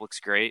tape looks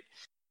great,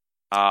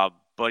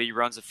 but he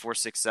runs a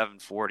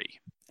 4.67 40.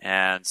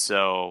 And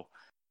so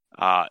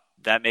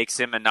that makes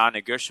him a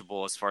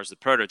non-negotiable as far as the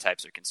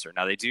prototypes are concerned.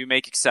 Now, they do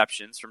make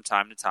exceptions from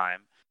time to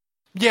time.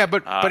 Yeah,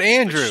 but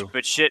Andrew...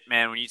 But shit,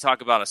 man, when you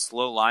talk about a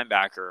slow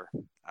linebacker,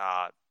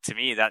 to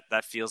me,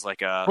 that feels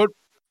like a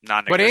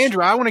non-negotiable. But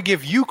Andrew, I want to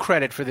give you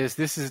credit for this.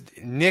 This is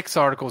Nick's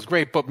article is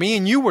great, but me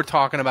and you were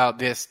talking about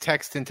this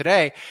texting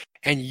today,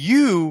 and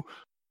you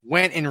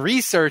went and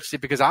researched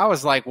it because I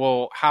was like,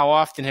 well, how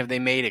often have they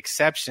made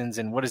exceptions,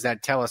 and what does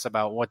that tell us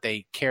about what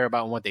they care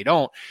about and what they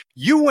don't?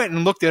 You went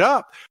and looked it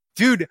up.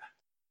 Dude,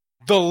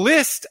 the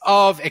list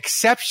of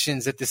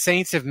exceptions that the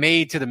Saints have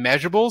made to the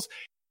measurables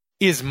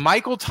is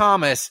Michael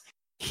Thomas.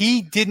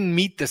 He didn't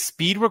meet the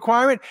speed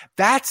requirement.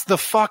 That's the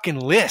fucking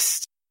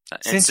list.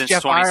 Since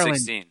Jeff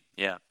 2016, Ireland.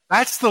 yeah.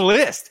 That's the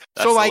list.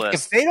 That's so, the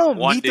list. if they don't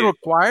meet dude. the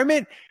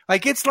requirement,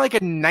 it's a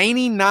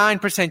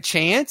 99%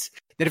 chance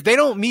that if they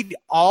don't meet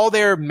all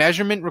their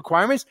measurement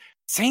requirements,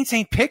 Saints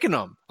ain't picking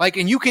them.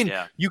 And you can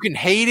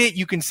hate it,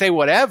 you can say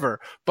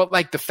whatever, but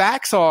the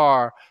facts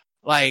are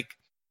if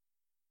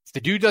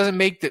the dude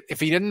doesn't if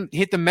he didn't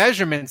hit the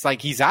measurements,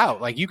 he's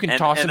out. You can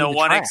toss him in the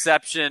one trash.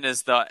 Exception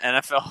is the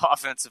NFL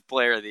Offensive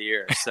Player of the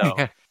Year.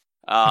 So,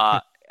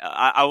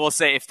 I will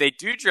say if they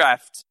do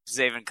draft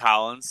Zaven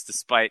Collins,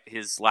 despite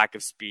his lack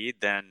of speed,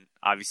 then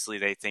obviously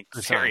they think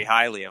very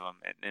highly of him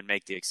and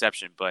make the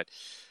exception. But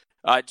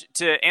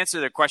to answer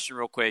the question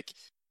real quick,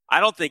 I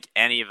don't think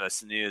any of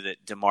us knew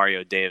that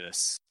Demario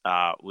Davis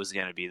was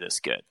going to be this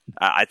good.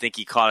 I think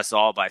he caught us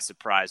all by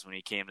surprise when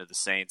he came to the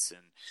Saints, and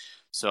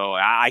so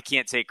I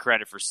can't take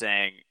credit for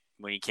saying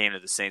when he came to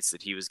the Saints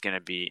that he was going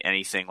to be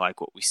anything like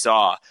what we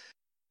saw.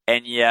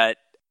 And yet,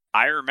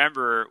 I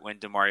remember when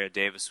Demario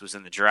Davis was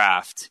in the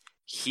draft,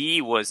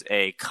 he was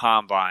a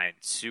combine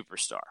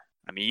superstar.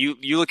 You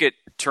look at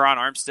Teron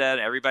Armstead,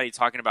 everybody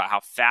talking about how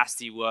fast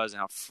he was and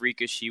how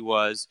freakish he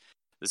was.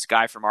 This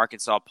guy from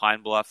Arkansas,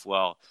 Pine Bluff.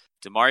 Well,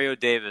 Demario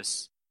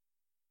Davis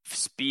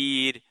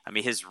speed. I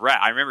mean, his rep.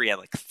 I remember he had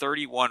like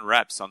 31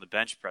 reps on the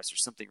bench press or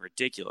something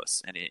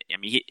ridiculous. And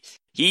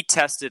he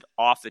tested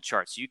off the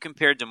charts. You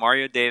compared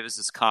Demario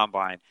Davis's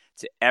combine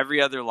to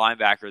every other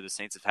linebacker the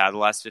Saints have had the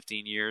last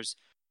 15 years.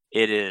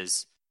 It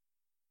is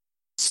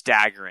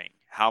staggering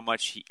how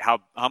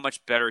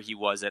much better he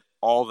was at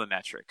all the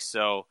metrics.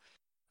 So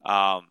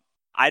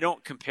I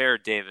don't compare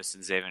Davis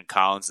and Zaven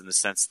Collins in the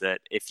sense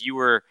that if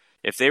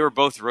they were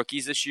both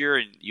rookies this year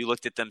and you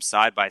looked at them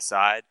side by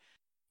side,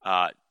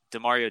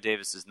 Demario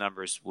Davis's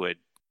numbers would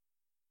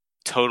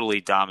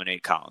totally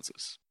dominate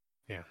Collins's.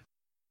 Yeah.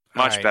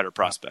 Much better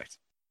prospect.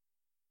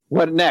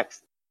 What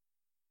next?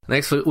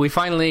 Next, we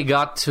finally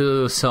got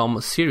to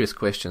some serious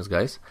questions,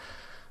 guys.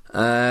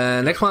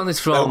 Next one is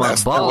from The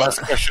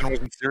last question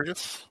wasn't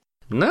serious?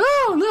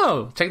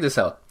 No. Check this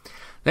out.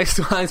 Next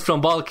one is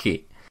from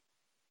Balky.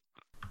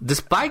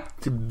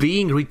 Despite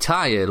being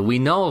retired, we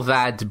know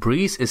that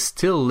Brees is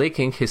still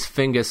licking his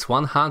fingers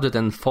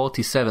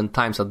 147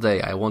 times a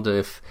day. I wonder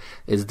if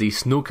it's the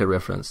snooker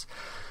reference.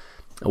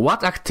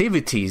 What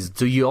activities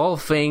do you all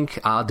think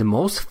are the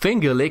most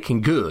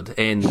finger-licking good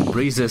in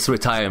Brees'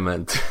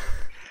 retirement?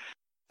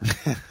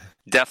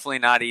 Definitely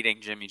not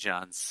eating Jimmy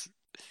John's.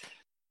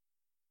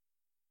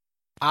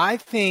 I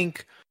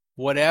think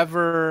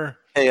whatever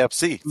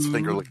AFC, it's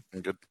finger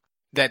licking good.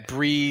 That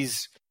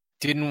Brees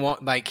didn't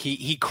want, like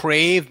he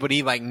craved, but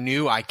he like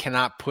knew I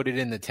cannot put it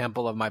in the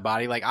temple of my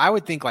body. Like I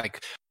would think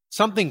like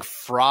something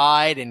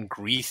fried and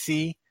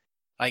greasy,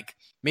 like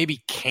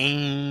maybe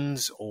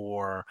Cane's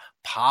or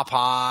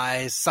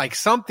Popeyes, like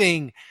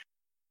something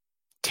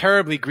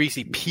terribly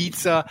greasy,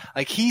 pizza.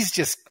 Like he's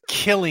just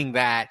killing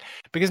that,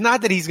 because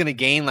not that he's going to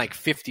gain like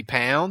 50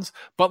 pounds,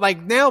 but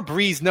like now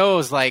Brees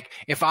knows, like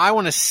if I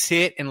want to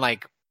sit and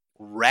like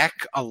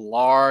wreck a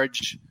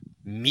large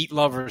meat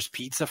lovers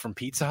pizza from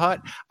Pizza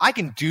Hut, I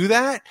can do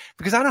that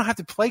because I don't have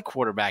to play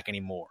quarterback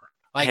anymore.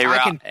 Like I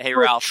can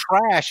put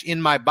trash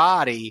in my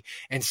body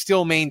and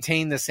still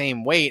maintain the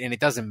same weight, and it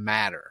doesn't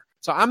matter.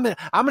 So I'm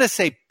gonna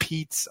say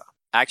pizza.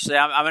 Actually,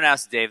 I'm gonna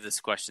ask Dave this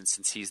question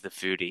since he's the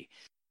foodie.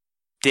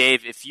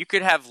 Dave, if you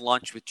could have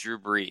lunch with Drew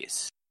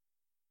Brees,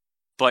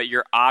 but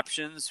your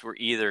options were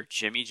either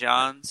Jimmy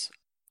John's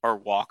or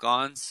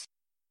walk-ons,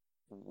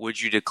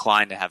 would you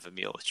decline to have a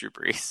meal with Drew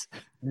Brees?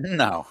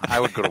 No, I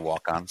would go to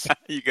walk-ons.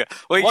 You could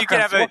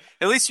have at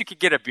least you could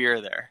get a beer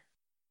there.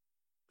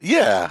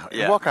 Yeah.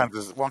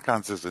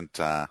 Walk-ons isn't.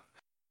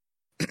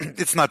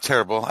 It's not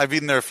terrible. I've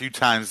eaten there a few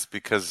times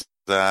because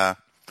my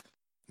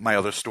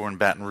other store in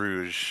Baton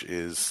Rouge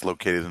is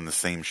located in the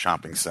same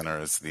shopping center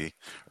as the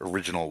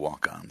original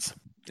Walk-Ons.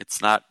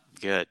 It's not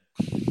good.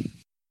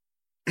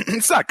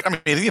 It's not. I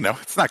mean,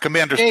 it's not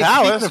Commander's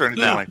Palace or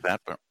anything like that.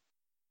 But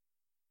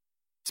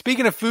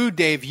speaking of food,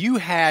 Dave, you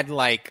had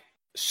like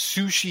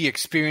sushi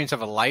experience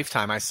of a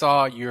lifetime. I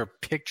saw your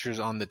pictures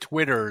on the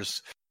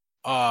Twitters.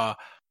 Yeah,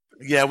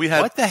 we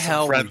had. What the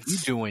hell were you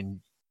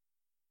doing?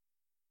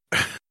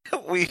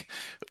 we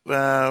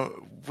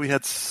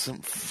had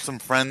some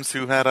friends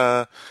who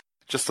had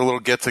just a little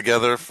get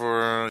together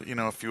for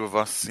a few of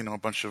us, a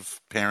bunch of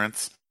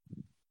parents,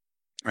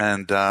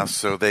 and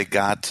so they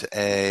got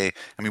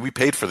we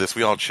paid for this.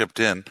 We all chipped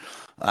in,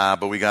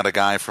 but we got a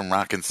guy from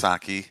Rockin'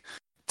 Sake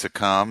to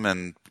come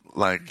and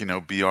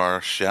be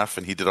our chef,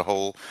 and he did a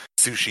whole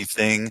sushi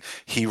thing.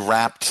 He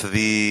wrapped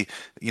their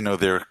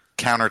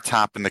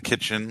countertop in the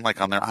kitchen,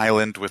 like on their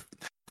island, with,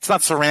 it's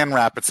not saran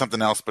wrap, it's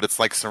something else, but it's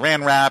like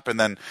saran wrap, and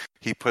then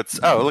he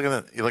puts, look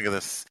at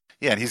this.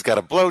 Yeah, and he's got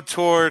a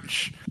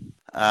blowtorch.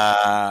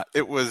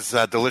 It was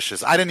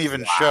delicious. I didn't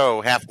even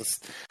show half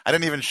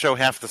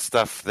the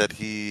stuff that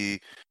he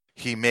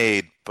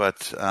made,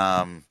 but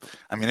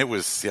it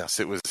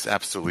was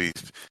absolutely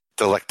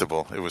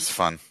delectable. It was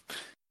fun.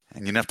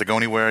 And you don't have to go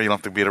anywhere. You don't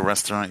have to be at a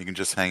restaurant. You can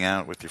just hang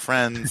out with your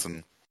friends.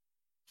 And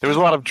there was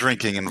a lot of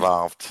drinking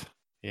involved.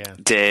 Yeah.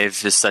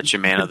 Dave is such a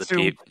man of the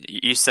people.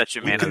 You're such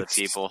a man of the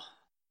people.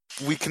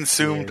 We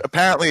consumed,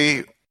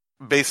 apparently,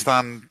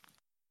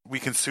 we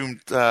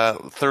consumed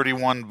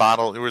 31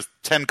 bottles. It was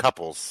 10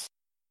 couples.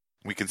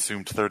 We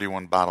consumed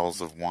 31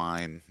 bottles of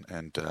wine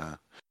and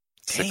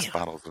 6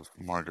 bottles of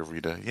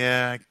margarita.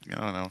 Yeah, I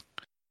don't know.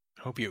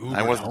 Hope you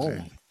Ubered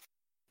home.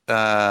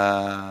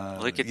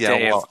 Look at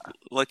Dave. Well,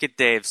 look at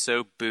Dave,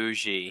 so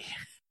bougie.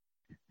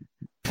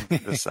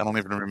 I don't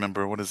even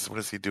remember. What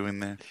is he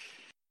doing there?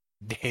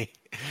 Dave.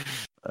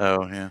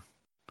 Oh, yeah.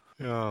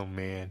 Oh,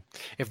 man.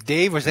 If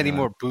Dave was any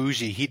more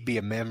bougie, he'd be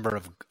a member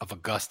of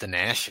Augusta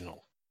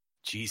National.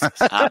 Jesus.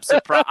 I'm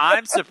surprised.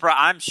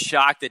 I'm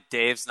shocked that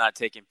Dave's not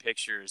taking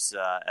pictures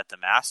at the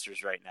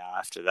Masters right now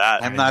after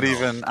that. I'm not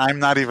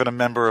even a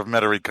member of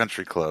Metairie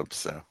Country Club,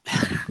 so.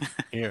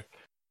 Here.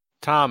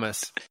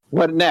 Thomas.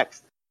 What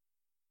next?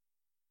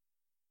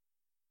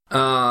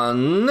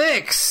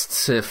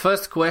 Next,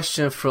 first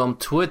question from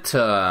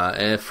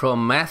Twitter,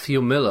 from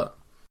Matthew Miller.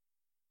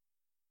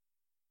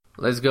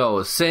 Let's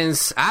go.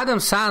 Since Adam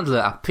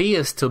Sandler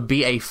appears to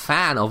be a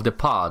fan of the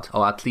pod,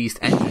 or at least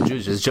Andrew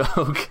Juge's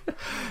joke,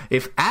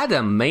 if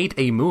Adam made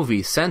a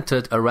movie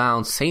centered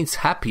around Saints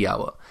Happy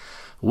Hour,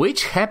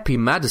 Which Happy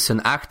Madison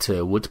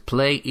actor would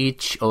play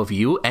each of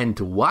you, and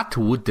what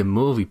would the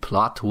movie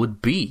plot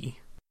would be?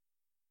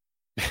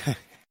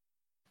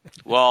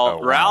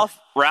 Well,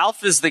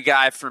 Ralph is the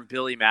guy from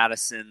Billy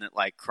Madison that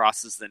like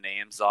crosses the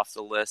names off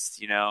the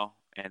list,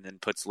 and then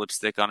puts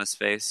lipstick on his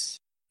face.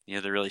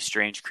 The really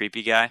strange,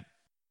 creepy guy.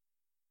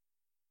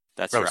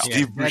 That's Ralph.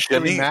 Steve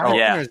Buscemi?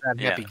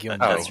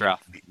 That's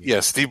Ralph.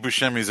 Yeah, Steve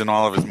Buscemi's in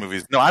all of his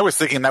movies. No, I was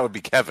thinking that would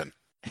be Kevin.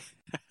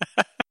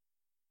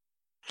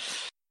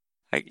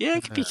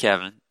 It could be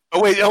Kevin.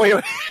 Oh wait.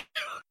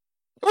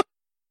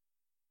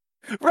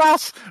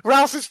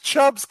 Ralph is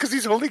Chubbs because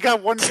he's only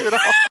got one shirt on.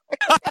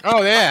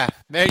 Oh yeah,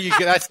 there you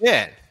go. That's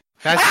it.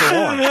 That's the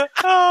one.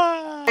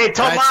 Hey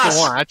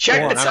Tomas,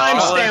 check the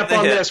timestamp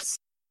on this.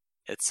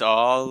 It's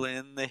all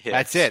in the hips.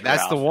 That's it.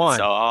 That's Ralph. the one.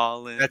 It's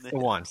all in That's the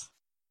one.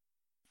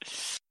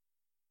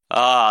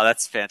 Oh,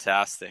 that's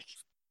fantastic.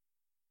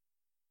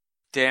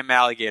 Damn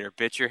alligator,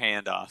 bit your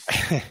hand off.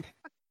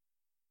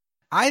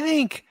 I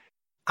think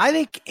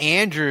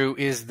Andrew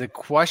is the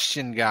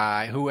question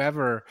guy.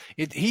 Whoever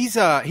he's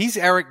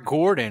Eric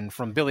Gordon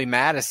from Billy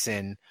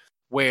Madison,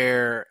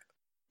 where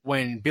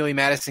when Billy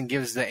Madison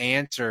gives the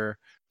answer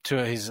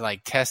to his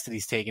test that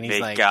he's taking, he's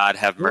May God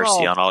have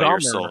mercy on all your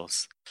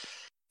souls.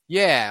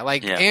 Yeah,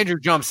 Andrew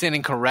jumps in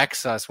and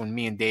corrects us when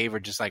me and Dave are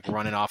just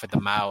running off at the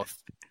mouth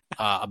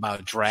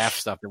about draft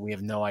stuff that we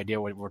have no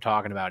idea what we're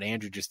talking about.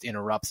 Andrew just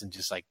interrupts and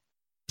just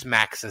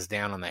smacks us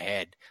down on the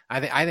head.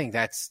 I think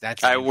that's.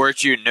 I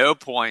award you no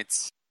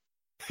points,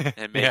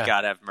 and may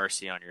God have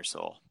mercy on your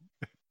soul.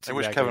 I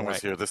wish Kevin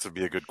was here. This would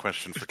be a good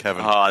question for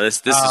Kevin. Oh,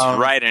 this is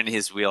right in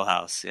his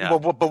wheelhouse. Yeah.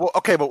 But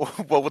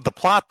what would the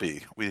plot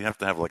be? We have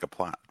to have a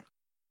plot.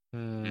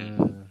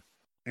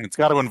 It's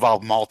got to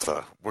involve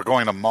Malta. We're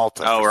going to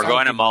Malta. Oh, we're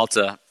going to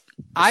Malta.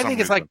 I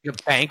think it's like a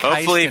bank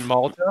heist in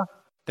Malta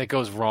that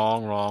goes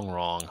wrong.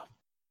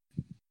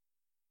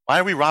 Why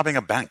are we robbing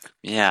a bank?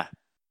 Yeah.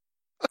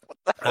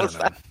 I don't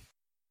know.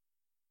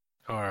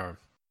 Or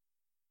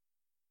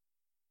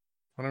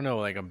I don't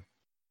know, I got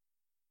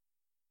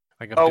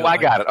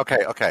it.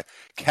 Okay.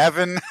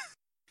 Kevin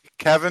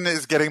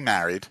is getting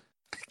married.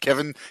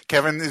 Kevin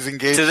is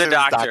engaged to the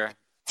doctor,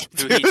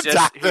 who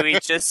he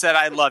just said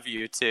 "I love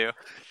you" to.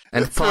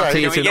 And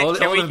parties in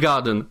Olive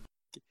Garden.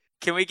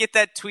 Can we get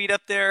that tweet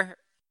up there,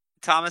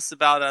 Thomas,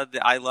 about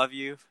the "I love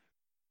you"?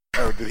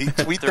 Oh, did he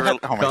tweet that?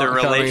 The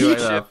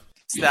relationship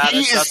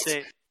status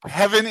update.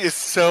 Kevin is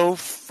so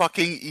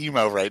fucking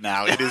emo right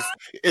now. It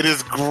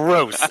is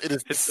gross.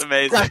 It's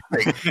amazing.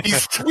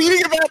 He's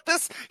tweeting about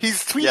this.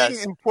 He's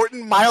tweeting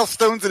important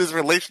milestones in his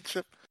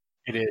relationship.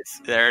 It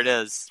is. There it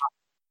is.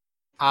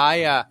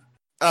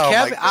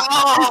 Kevin,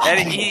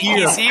 and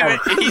he's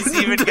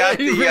even got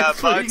the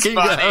Bugs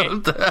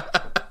Bunny.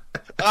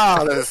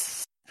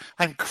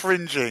 I'm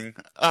cringing.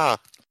 Oh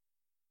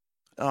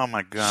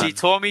my god. She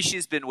told me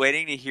she's been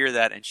waiting to hear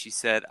that, and she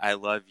said, "I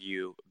love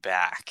you"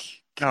 back.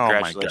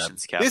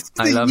 Congratulations, Kevin. This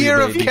is the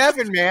year of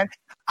Kevin, man.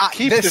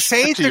 The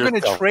Saints are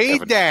going to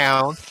trade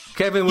down.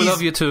 Kevin, we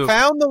love you too.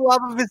 Found the love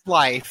of his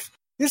life.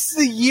 This is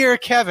the year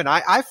of Kevin.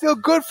 I feel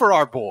good for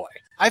our boy.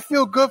 I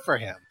feel good for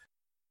him.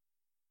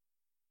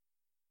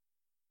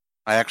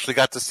 I actually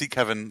got to see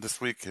Kevin this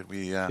week.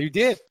 You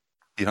did.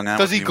 He hung out.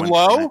 Does he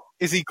glow?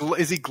 Is he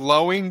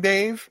glowing,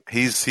 Dave?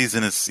 He's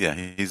in his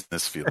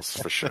feels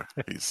for sure.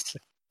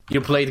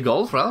 You played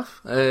golf,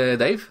 Ralph?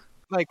 Dave?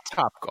 Like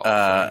Top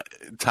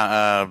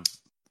Golf.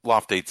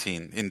 Loft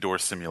 18 indoor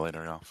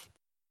simulator golf.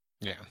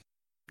 Yeah.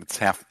 It's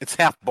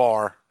half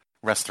bar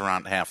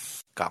restaurant,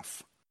 half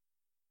golf.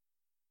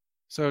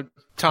 So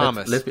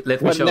Thomas,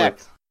 let me show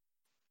it.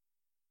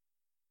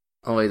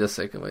 Oh, wait a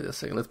second.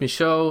 Let me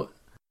show.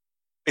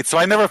 So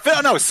I never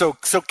felt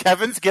So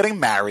Kevin's getting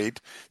married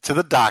to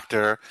the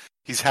doctor.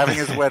 He's having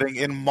his wedding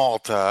in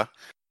Malta.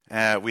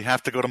 We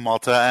have to go to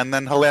Malta, and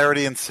then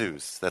hilarity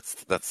ensues. That's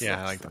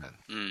I like that.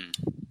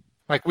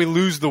 Like we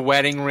lose the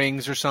wedding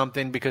rings or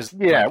something because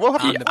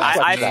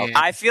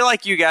I feel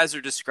like you guys are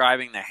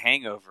describing The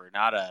Hangover,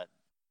 not a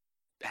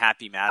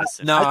Happy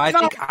Madison. No,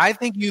 I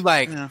think you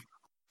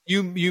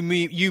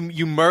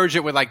you merge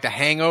it with The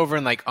Hangover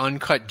and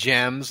Uncut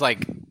Gems,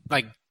 like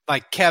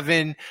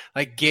Kevin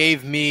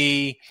gave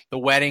me the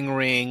wedding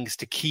rings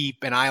to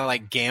keep, and I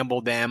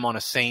gambled them on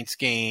a Saints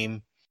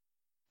game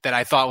that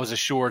I thought was a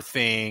sure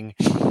thing.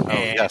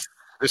 Yes.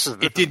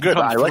 It didn't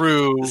come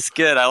through. It's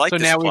good. I like so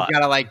this now plot. We've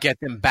got to get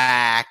them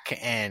back,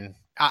 and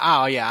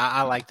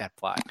I like that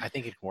plot. I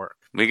think it worked.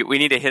 We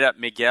need to hit up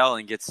Miguel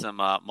and get some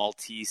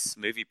Maltese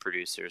movie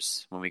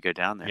producers when we go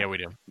down there. Yeah, we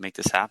do. Make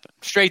this happen.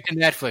 Straight to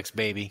Netflix,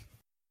 baby.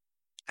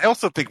 I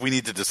also think we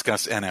need to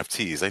discuss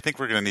NFTs. I think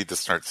we're going to need to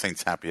start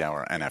Saints Happy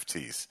Hour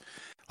NFTs.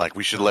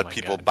 We should let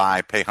people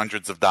pay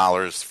hundreds of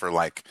dollars for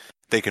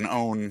they can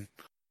own,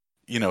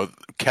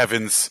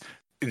 Kevin's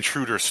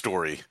intruder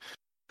story.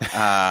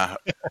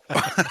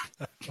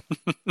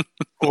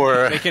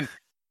 Or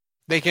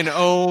they can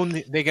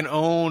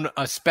own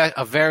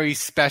a very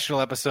special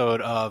episode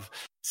of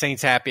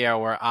Saints Happy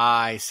Hour where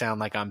I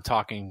sound like I'm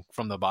talking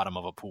from the bottom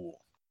of a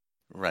pool.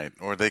 Right.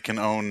 Or they can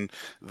own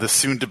the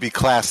soon to be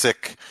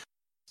classic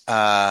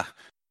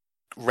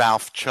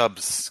Ralph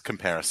Chubb's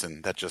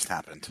comparison that just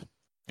happened.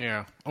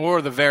 Yeah,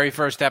 or the very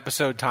first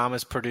episode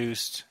Thomas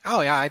produced.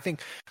 Oh yeah, I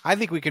think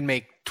we can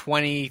make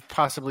 $20,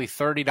 possibly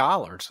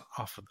 $30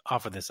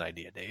 off of this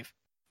idea, Dave.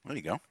 There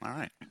you go. All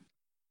right.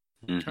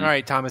 Mm-hmm. All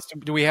right, Thomas.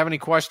 Do we have any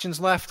questions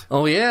left?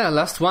 Oh yeah,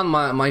 last one,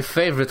 my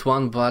favorite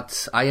one,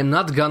 but I am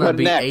not gonna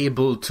be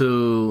able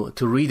to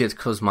read it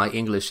because my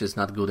English is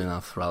not good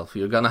enough, Ralph.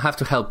 You're gonna have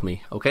to help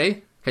me,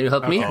 okay? Can you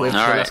help me with the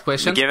last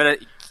question?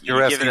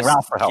 You're asking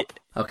Ralph for help.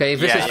 Okay,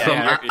 this is from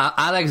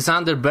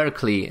Alexander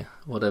Berkeley,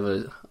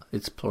 whatever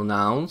it's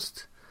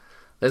pronounced.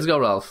 Let's go,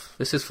 Ralph.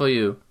 This is for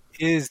you.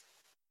 Is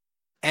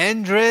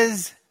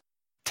Andres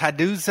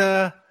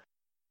Taduza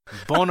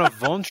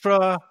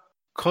Bonaventura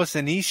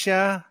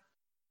Kosanisha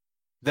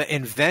the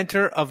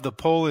inventor of the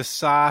Polish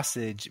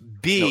sausage,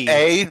 B,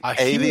 a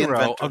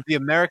hero of the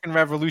American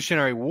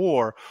Revolutionary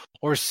War,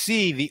 or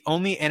C, the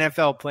only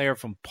NFL player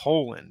from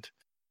Poland?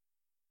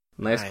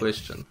 Nice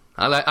question.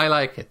 I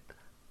like it.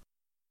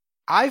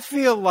 I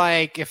feel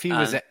like if he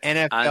was an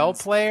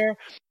NFL player,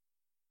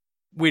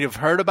 we'd have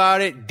heard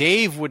about it.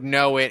 Dave would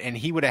know it, and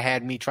he would have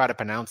had me try to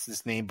pronounce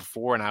this name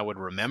before, and I would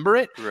remember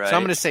it. Right. So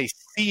I'm going to say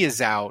C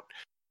is out.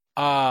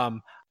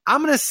 I'm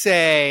going to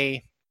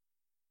say...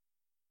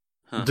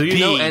 Do you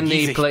know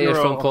any players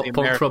from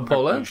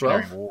Poland,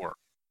 Ralph?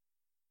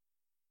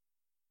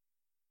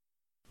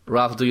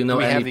 Ralph, do you know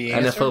any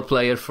NFL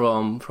player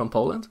from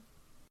Poland?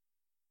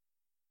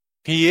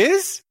 He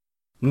is?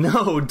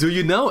 No, do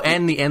you know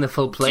any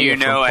NFL player? Do you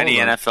know any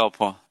Poland? NFL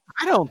player?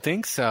 I don't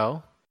think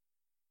so.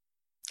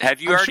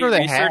 Have you already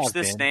researched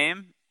this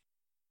name,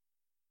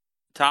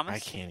 Thomas? I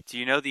can't. Do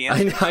you know the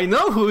answer? I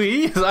know who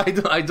he is.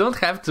 I don't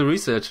have to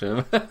research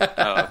him.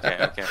 Oh,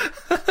 okay.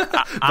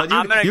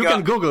 But you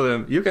can Google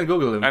him. You can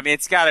Google him. I mean,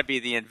 it's got to be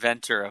the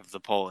inventor of the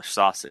Polish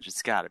sausage.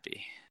 It's got to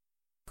be.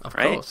 Of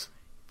course.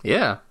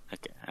 Yeah.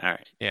 Okay. All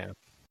right. Yeah.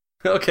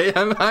 Okay.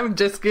 I'm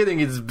just kidding.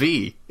 It's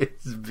B.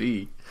 It's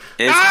B.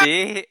 It's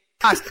B.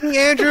 See,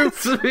 Andrew,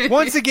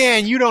 once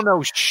again, you don't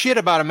know shit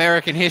about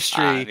American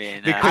history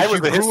because I was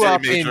you a grew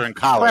up major in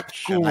college.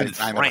 School in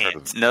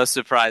France. No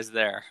surprise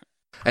there.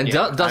 And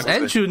does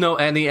Andrew know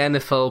any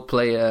NFL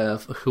player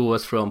who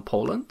was from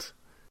Poland?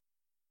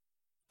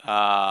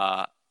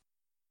 Was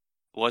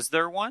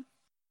there one?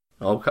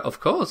 Oh, of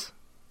course.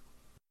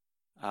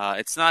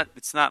 It's not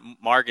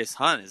Margus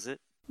Hunt, is it?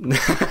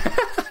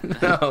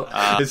 No,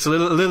 it's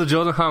little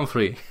Jordan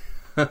Humphrey.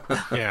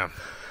 Yeah.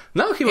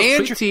 No, he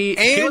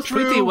was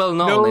pretty well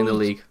known in the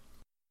league.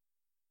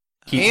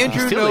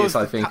 Andrew knows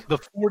I think. the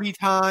 40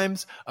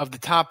 times of the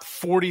top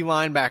 40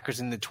 linebackers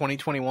in the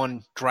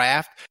 2021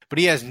 draft, but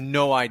he has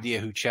no idea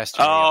who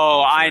Chester is.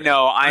 Oh, I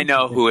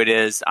know who it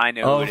is. I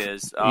know who it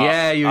is.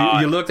 Yeah,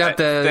 you looked at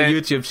the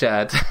YouTube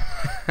chat.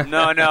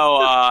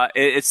 No,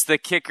 it's the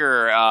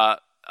kicker.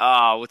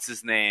 What's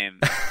his name?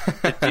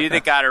 The dude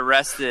that got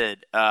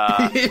arrested.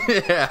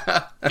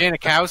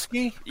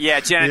 Janikowski?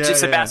 Yeah,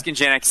 Sebastian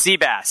Janik.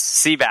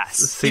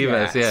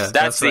 Seabass, yeah.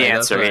 That's the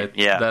answer. Right.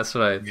 Yeah. That's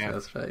right. Yeah.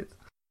 That's right.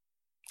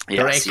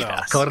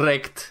 Yeah,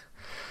 Correct.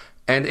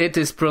 And it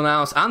is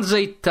pronounced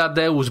Andrzej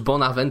Tadeusz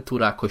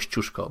Bonaventura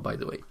Kościuszko, by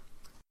the way.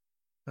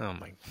 Oh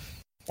my...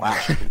 Wow.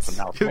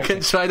 You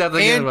can try that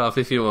again, Ralph,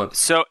 if you want.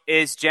 So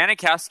is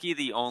Janikowski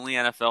the only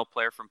NFL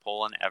player from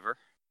Poland ever?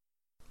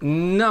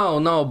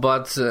 No,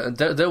 but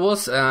there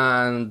was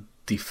a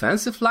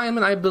defensive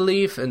lineman, I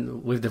believe,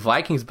 and with the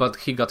Vikings, but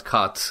he got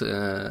caught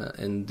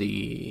in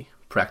the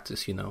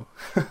practice, you know.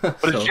 But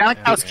is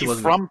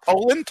Janikowski from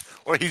Poland,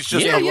 or he's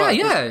just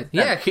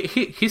yeah.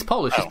 He's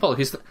Polish. He's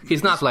Polish.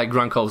 He's not like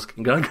Gronkowski.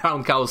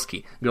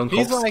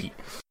 He's like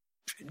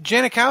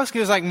Janikowski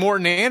was like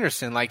Morton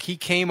Anderson. Like he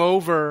came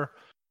over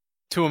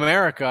to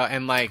America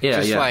and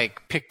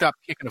picked up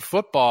kicking a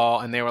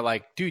football, and they were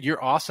like, "Dude,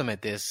 you're awesome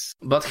at this."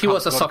 But he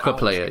was a soccer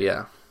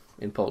player,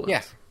 in Poland.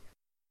 Yeah,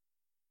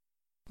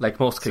 like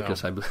most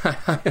kickers, I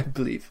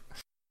believe.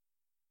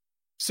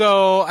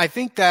 So I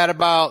think that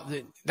about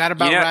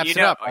wraps it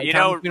up.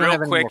 Real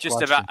quick,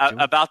 just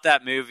about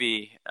that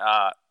movie.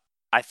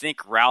 I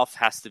think Ralph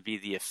has to be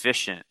the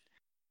officiant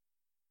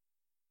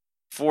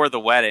for the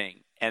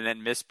wedding, and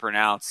then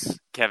mispronounce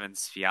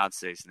Kevin's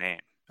fiance's name.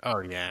 Oh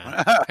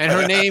yeah, and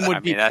her name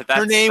would be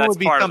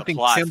something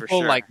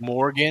simple like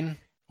Morgan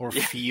or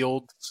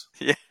Fields.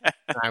 Yeah,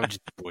 I would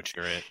just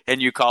butcher it.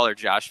 And you call her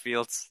Josh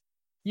Fields.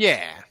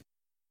 Yeah.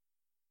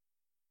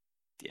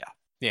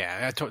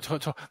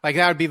 Like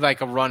that would be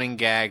like a running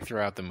gag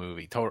throughout the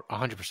movie.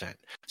 100%.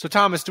 So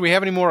Thomas, do we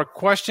have any more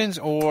questions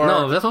or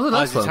no? That was the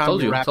last one.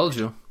 Told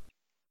you.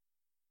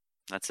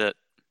 That's it.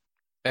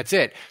 That's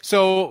it.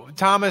 So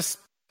Thomas,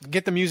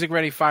 get the music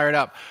ready. Fire it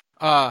up.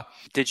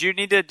 Did you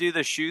need to do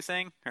the shoe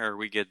thing, or are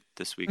we good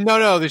this week?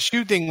 No. The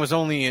shoe thing was the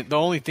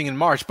only thing in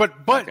March. But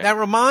okay. That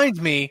reminds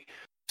me,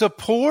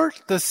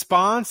 support the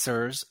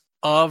sponsors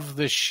of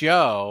the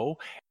show.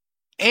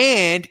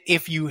 And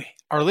if you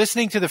are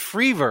listening to the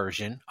free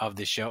version of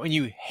the show and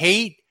you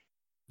hate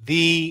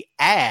the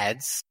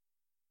ads,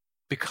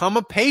 become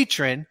a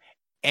patron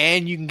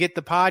and you can get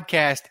the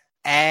podcast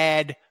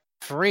ad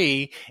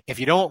free. If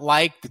you don't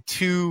like the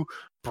 2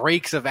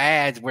 breaks of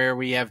ads where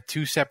we have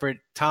 2 separate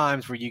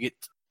times where you get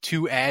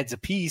 2 ads a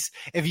piece,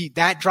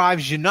 that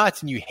drives you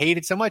nuts and you hate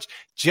it so much,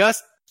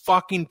 just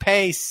fucking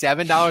pay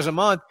 $7 a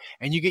month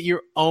and you get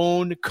your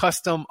own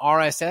custom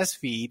RSS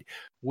feed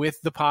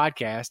with the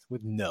podcast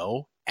with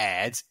no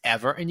ads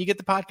ever. And you get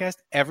the podcast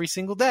every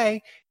single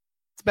day.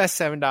 It's the best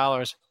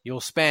 $7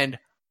 you'll spend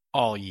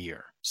all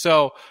year.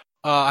 So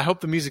I hope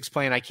the music's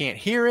playing. I can't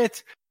hear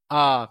it.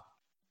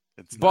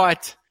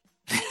 But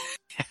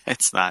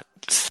it's not.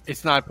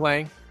 It's not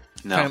playing?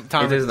 No.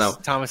 It is now.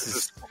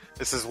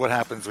 This is what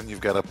happens when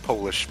you've got a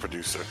Polish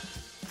producer.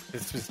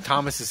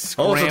 Thomas is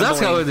scrambling. Oh, so that's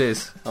how it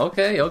is.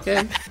 Okay.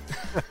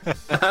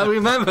 I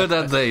remember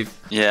that, Dave.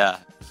 Yeah.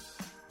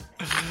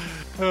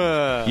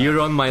 You're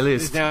on my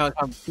list. Now,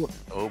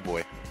 oh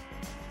boy.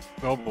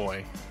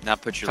 Now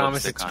put your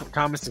lipstick on.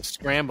 Thomas is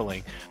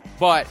scrambling.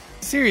 But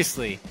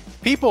seriously,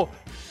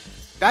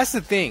 that's the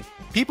thing.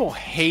 People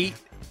hate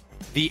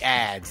the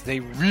ads.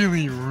 They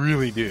really,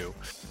 really do.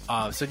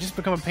 So just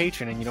become a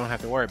patron and you don't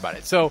have to worry about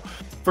it. So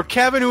for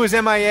Kevin, who is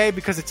MIA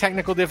because of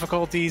technical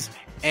difficulties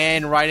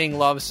and writing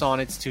love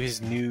sonnets to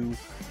his new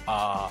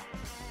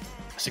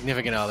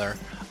significant other,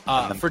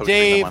 for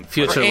Dave,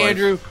 for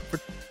Andrew,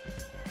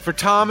 for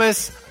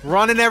Thomas,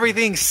 running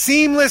everything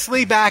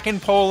seamlessly back in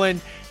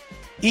Poland,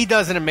 he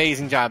does an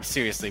amazing job.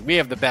 Seriously, we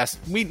have the best.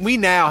 We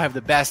now have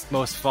the best,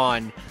 most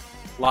fun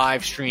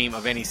live stream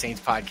of any Saints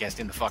podcast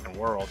in the fucking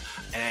world,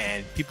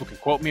 and people can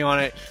quote me on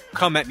it.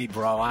 Come at me,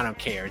 bro. I don't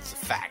care. It's a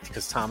fact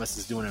because Thomas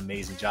is doing an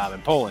amazing job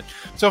in Poland.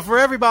 So for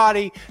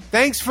everybody,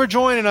 thanks for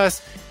joining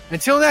us.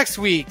 Until next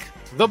week,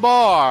 the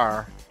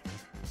bar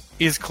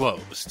is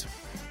closed.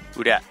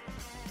 Who dat?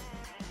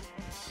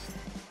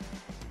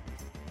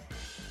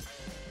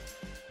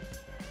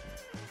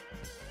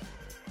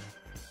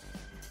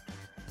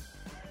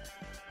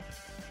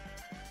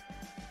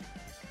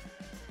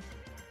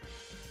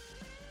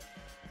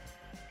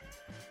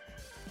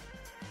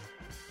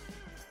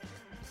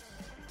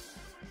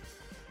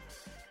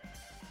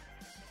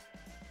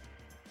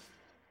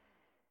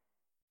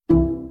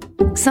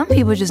 Some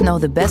people just know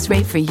the best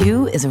rate for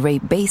you is a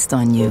rate based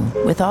on you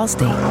with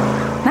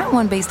Allstate. Not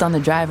one based on the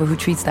driver who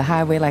treats the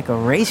highway like a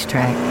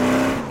racetrack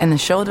and the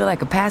shoulder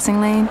like a passing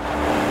lane.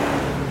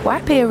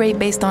 Why pay a rate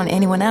based on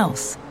anyone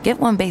else? Get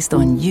one based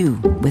on you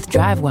with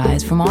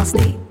DriveWise from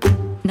Allstate.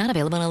 Not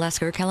available in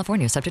Alaska or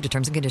California, subject to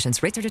terms and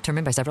conditions. Rates are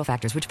determined by several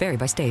factors, which vary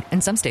by state.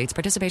 In some states,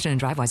 participation in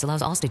DriveWise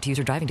allows Allstate to use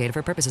your driving data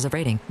for purposes of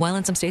rating. While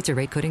in some states, your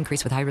rate could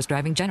increase with high-risk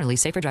driving. Generally,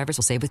 safer drivers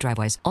will save with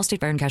DriveWise. Allstate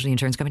Fire and Casualty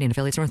Insurance Company and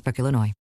affiliates, Northbrook, Illinois.